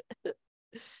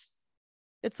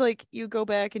 It's like you go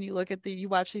back and you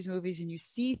watch these movies and you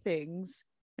see things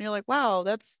and you're like, wow,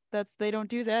 that's they don't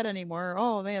do that anymore.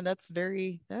 Oh man, that's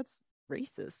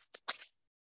racist.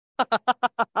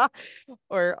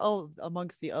 Or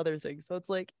amongst the other things. So it's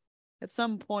like at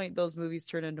some point those movies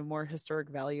turn into more historic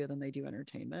value than they do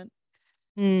entertainment.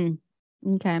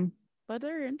 Okay. But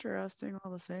they're interesting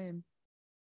all the same.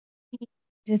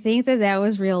 To think that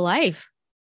was real life.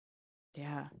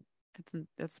 Yeah.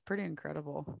 It's pretty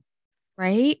incredible.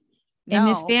 Right? No. And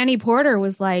Miss Fannie Porter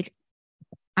was like,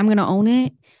 I'm going to own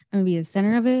it. I'm going to be the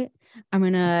center of it. I'm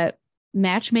going to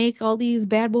match make all these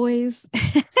bad boys.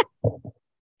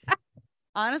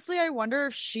 Honestly, I wonder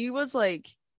if she was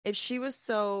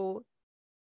so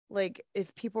like,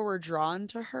 if people were drawn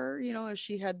to her, if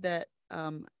she had that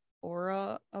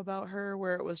aura about her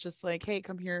where it was just like, hey,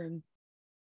 come here and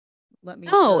let me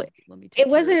take it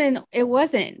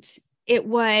wasn't. It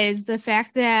was the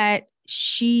fact that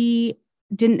she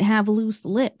didn't have loose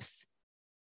lips.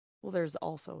 Well, there's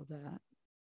also that.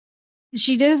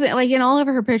 She does it like in all of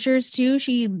her pictures too.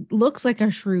 She looks like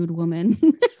a shrewd woman.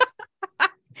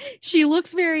 She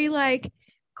looks very like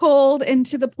cold and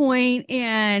to the point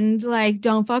and like,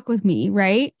 don't fuck with me.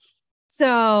 Right.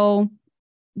 So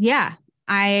yeah,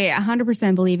 I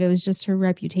 100% believe it was just her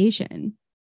reputation.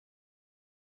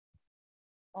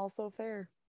 Also fair.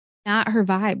 Not her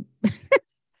vibe.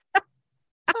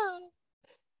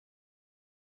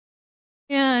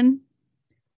 And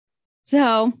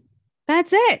so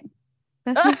that's it.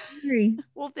 That's my story.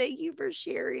 Well, thank you for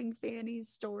sharing Fannie's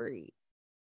story.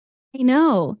 I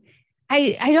know.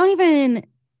 I don't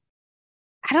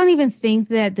even think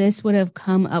that this would have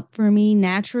come up for me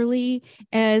naturally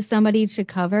as somebody to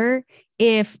cover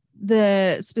if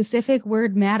the specific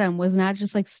word madam was not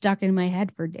just like stuck in my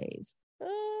head for days.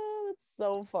 Oh, that's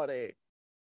so funny.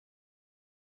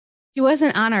 She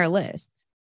wasn't on our list.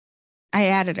 I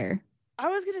added her. I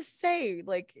was going to say,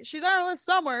 like, she's on our list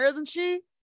somewhere, isn't she?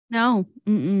 No.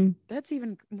 Mm-mm. That's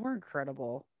even more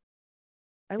incredible.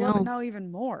 I love it now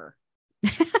even more.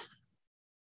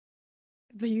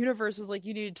 The universe was like,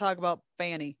 you need to talk about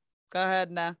Fannie. Go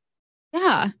ahead now.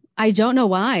 Yeah. I don't know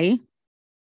why.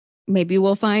 Maybe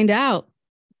we'll find out,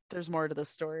 There's more to this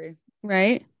story.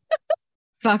 right?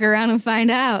 Fuck around and find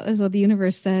out is what the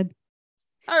universe said.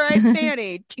 All right,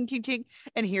 Fannie. Ting, ting, ting.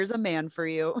 And here's a man for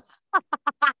you.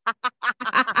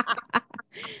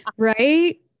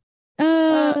 Right?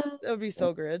 That would be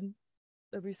so good.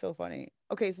 That'd be so funny.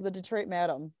 Okay, so the Detroit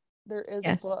Madam. There is a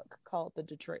Yes. book called The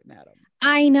Detroit Madam.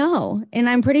 I know. And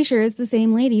I'm pretty sure it's the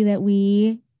same lady that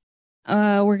we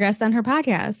were guests on her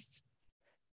podcast.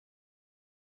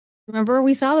 Remember,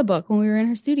 we saw the book when we were in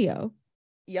her studio.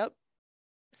 Yep.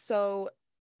 So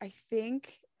I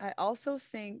also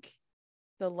think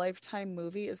the Lifetime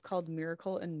movie is called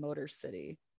Miracle in Motor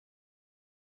City.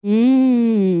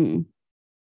 Mm.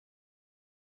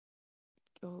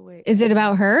 Oh, wait. Is it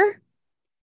about her?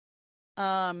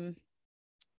 I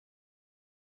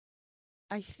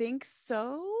think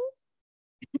so.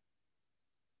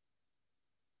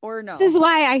 Or no. This is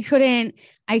why I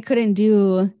couldn't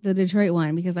do the Detroit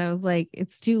one, because I was like,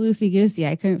 it's too loosey goosey.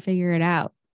 I couldn't figure it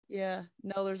out. Yeah.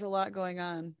 No, there's a lot going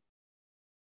on.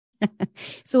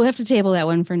 So we'll have to table that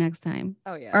one for next time.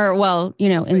 Oh, yeah. Or, well,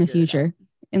 in the Figure it future. out.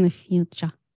 In the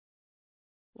future.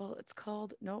 Well, it's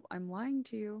called, nope, I'm lying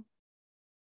to you.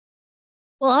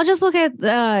 Well, I'll just look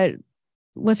at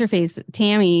what's her face?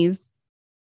 Tammy's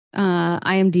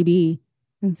IMDb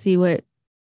and see what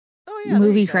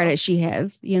movie credit she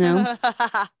has,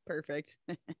 Perfect.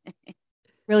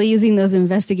 Really using those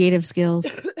investigative skills.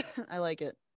 I like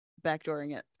it.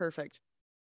 Backdooring it. Perfect.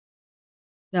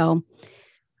 So,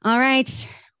 all right.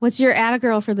 What's your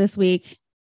Atta-girl for this week?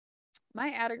 My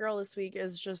Atta-girl this week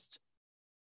is just,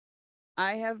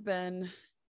 I have been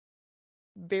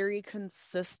very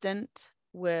consistent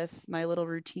with my little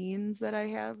routines that I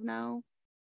have now.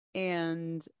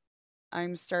 And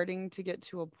I'm starting to get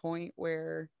to a point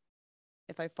where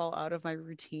if I fall out of my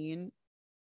routine,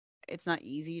 it's not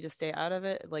easy to stay out of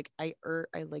it. Like I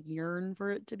like yearn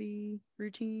for it to be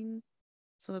routine.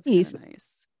 So that's kind of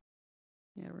nice.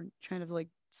 Yeah, we're trying to like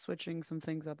switching some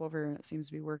things up over and it seems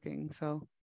to be working. So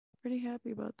pretty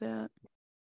happy about that.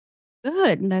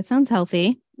 Good. That sounds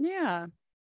healthy. Yeah.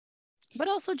 But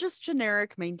also just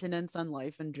generic maintenance on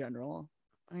life in general.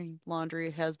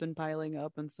 Laundry has been piling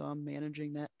up, and so I'm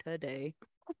managing that today.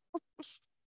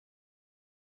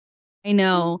 I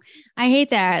know. I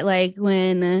hate that. Like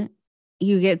when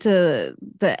you get to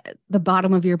the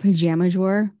bottom of your pajama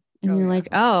drawer and you're like,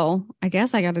 oh, I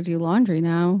guess I got to do laundry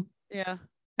now. Yeah.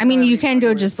 I mean, you can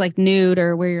go just like nude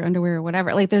or wear your underwear or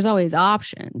whatever. Like there's always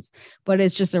options, but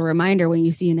it's just a reminder when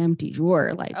you see an empty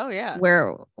drawer, like, oh yeah,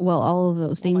 where, well, all of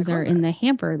those things are in the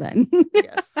hamper then.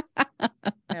 Yes.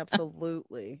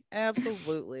 Absolutely.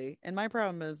 Absolutely. And my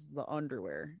problem is the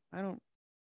underwear. I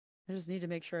just need to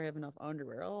make sure I have enough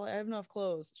underwear. Oh, I have enough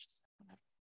clothes. It's just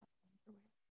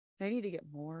I need to get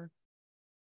more.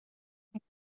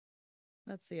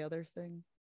 That's the other thing.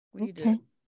 We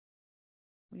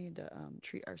need to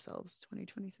treat ourselves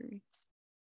 2023.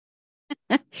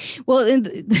 Well,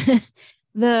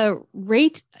 the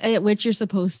rate at which you're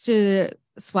supposed to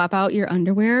swap out your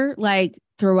underwear, like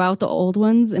throw out the old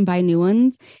ones and buy new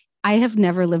ones, I have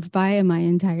never lived by in my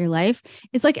entire life.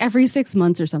 It's like every 6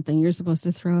 months or something, you're supposed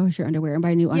to throw out your underwear and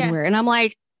buy new underwear. And I'm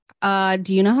like,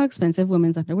 do you know how expensive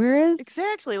women's underwear is?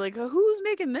 Exactly. Like, who's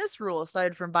making this rule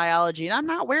aside from biology? And I'm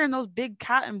not wearing those big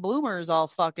cotton bloomers all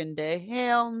fucking day.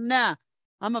 Hell nah.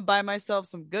 I'm gonna buy myself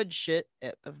some good shit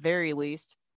at the very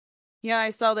least. Yeah,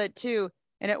 I saw that too.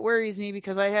 And it worries me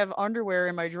because I have underwear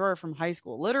in my drawer from high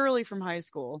school, literally from high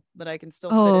school, that I can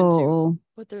still fit into.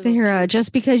 But Sarah,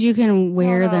 just because you can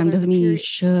wear them doesn't mean you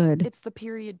should. It's the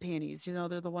period panties.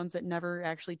 They're the ones that never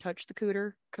actually touch the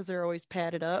cooter because they're always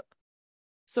padded up.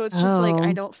 So it's just like,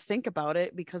 I don't think about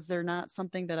it because they're not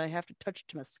something that I have to touch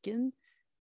to my skin.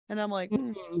 And I'm like,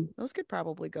 those could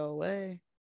probably go away.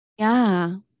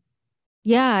 Yeah.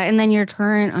 Yeah. And then your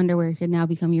current underwear could now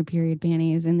become your period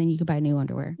panties, and then you could buy new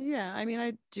underwear. Yeah. I mean,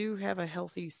 I do have a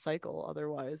healthy cycle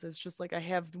otherwise. It's just like I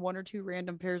have 1 or 2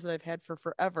 random pairs that I've had for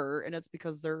forever. And it's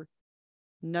because they're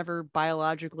never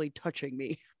biologically touching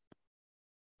me.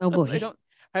 Oh boy.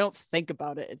 I don't think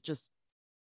about it. It's just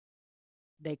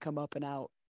they come up and out.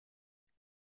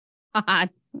 I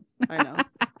know.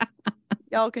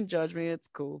 Y'all can judge me. It's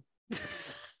cool.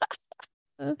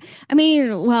 I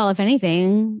mean, well, if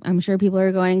anything, I'm sure people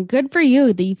are going, good for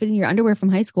you that you fit in your underwear from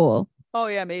high school. Oh,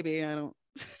 yeah, maybe. I don't.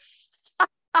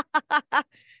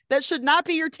 That should not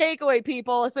be your takeaway,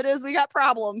 people. If it is, we got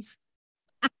problems.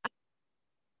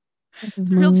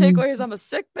 The real takeaway is I'm a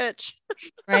sick bitch.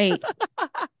 Right.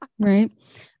 Right.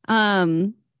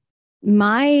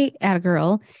 My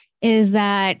Atta-girl is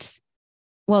that,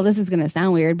 well, this is going to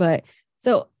sound weird, but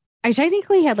so I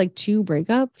technically had like 2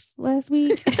 breakups last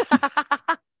week.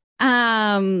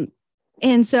 And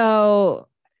so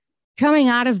coming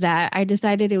out of that, I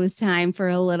decided it was time for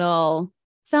a little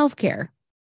self-care.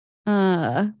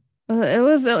 It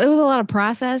was a lot of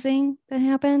processing that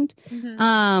happened.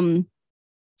 Mhm.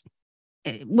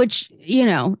 Which,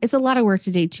 it's a lot of work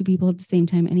to date 2 people at the same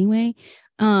time anyway.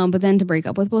 But then to break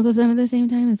up with both of them at the same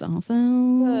time is also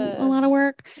a lot of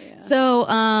work. Yeah.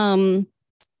 So,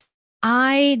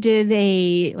 I did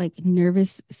a like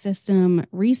nervous system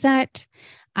reset.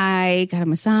 I got a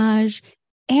massage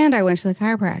and I went to the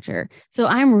chiropractor. So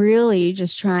I'm really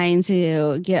just trying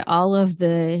to get all of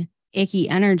the icky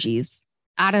energies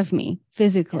out of me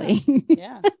physically.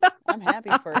 Yeah. I'm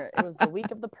happy for it. It was the week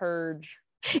of the purge.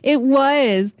 It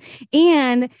was.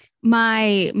 And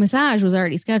my massage was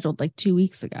already scheduled like 2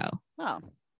 weeks ago. Oh.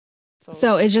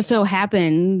 So it just so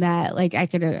happened that like I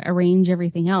could arrange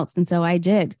everything else. And so I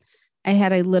did. I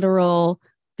had a literal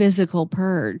physical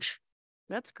purge.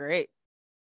 That's great.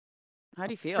 How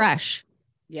do you feel? Fresh.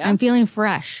 Yeah. I'm feeling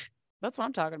fresh. That's what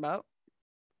I'm talking about.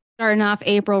 Starting off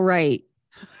April right.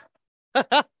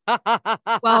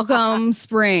 Welcome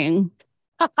spring.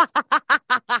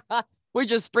 We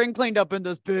just spring cleaned up in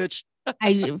this bitch.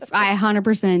 I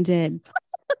 100% did.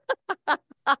 I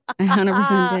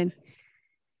 100% did.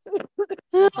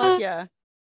 Fuck yeah.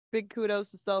 Big kudos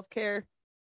to self-care.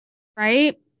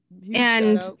 Right? Huge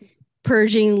and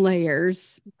purging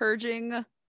layers. Purging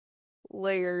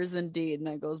layers indeed. And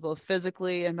that goes both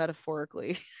physically and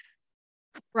metaphorically.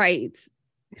 Right.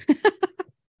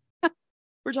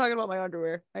 We're talking about my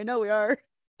underwear. I know we are.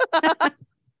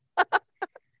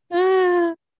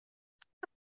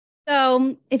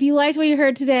 So if you liked what you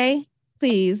heard today,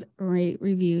 please rate,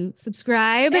 review,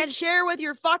 subscribe. And share with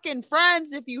your fucking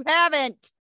friends if you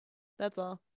haven't. That's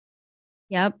all.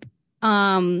 Yep.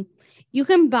 You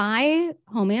can buy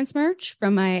Homance merch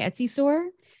from my Etsy store,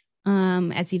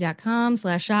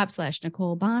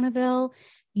 etsy.com/shop/Nicole Bonneville.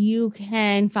 You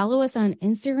can follow us on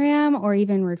Instagram or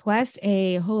even request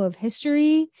a Hoe of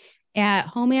History at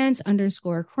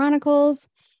homance_chronicles,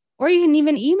 or you can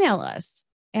even email us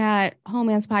at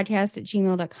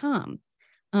homancepodcast@gmail.com.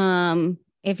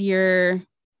 If you're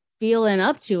feeling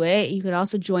up to it, you could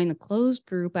also join the closed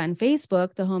group on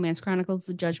Facebook, the Homance Chronicles,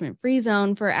 the Judgment Free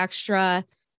Zone, for extra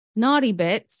naughty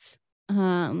bits,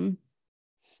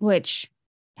 which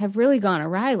have really gone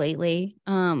awry lately.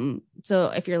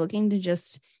 So if you're looking to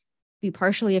just be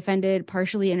partially offended,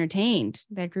 partially entertained,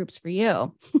 that group's for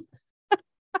you.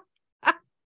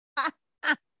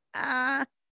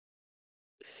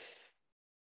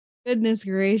 Goodness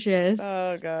gracious.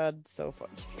 Oh God, so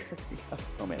funny.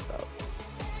 Romance out.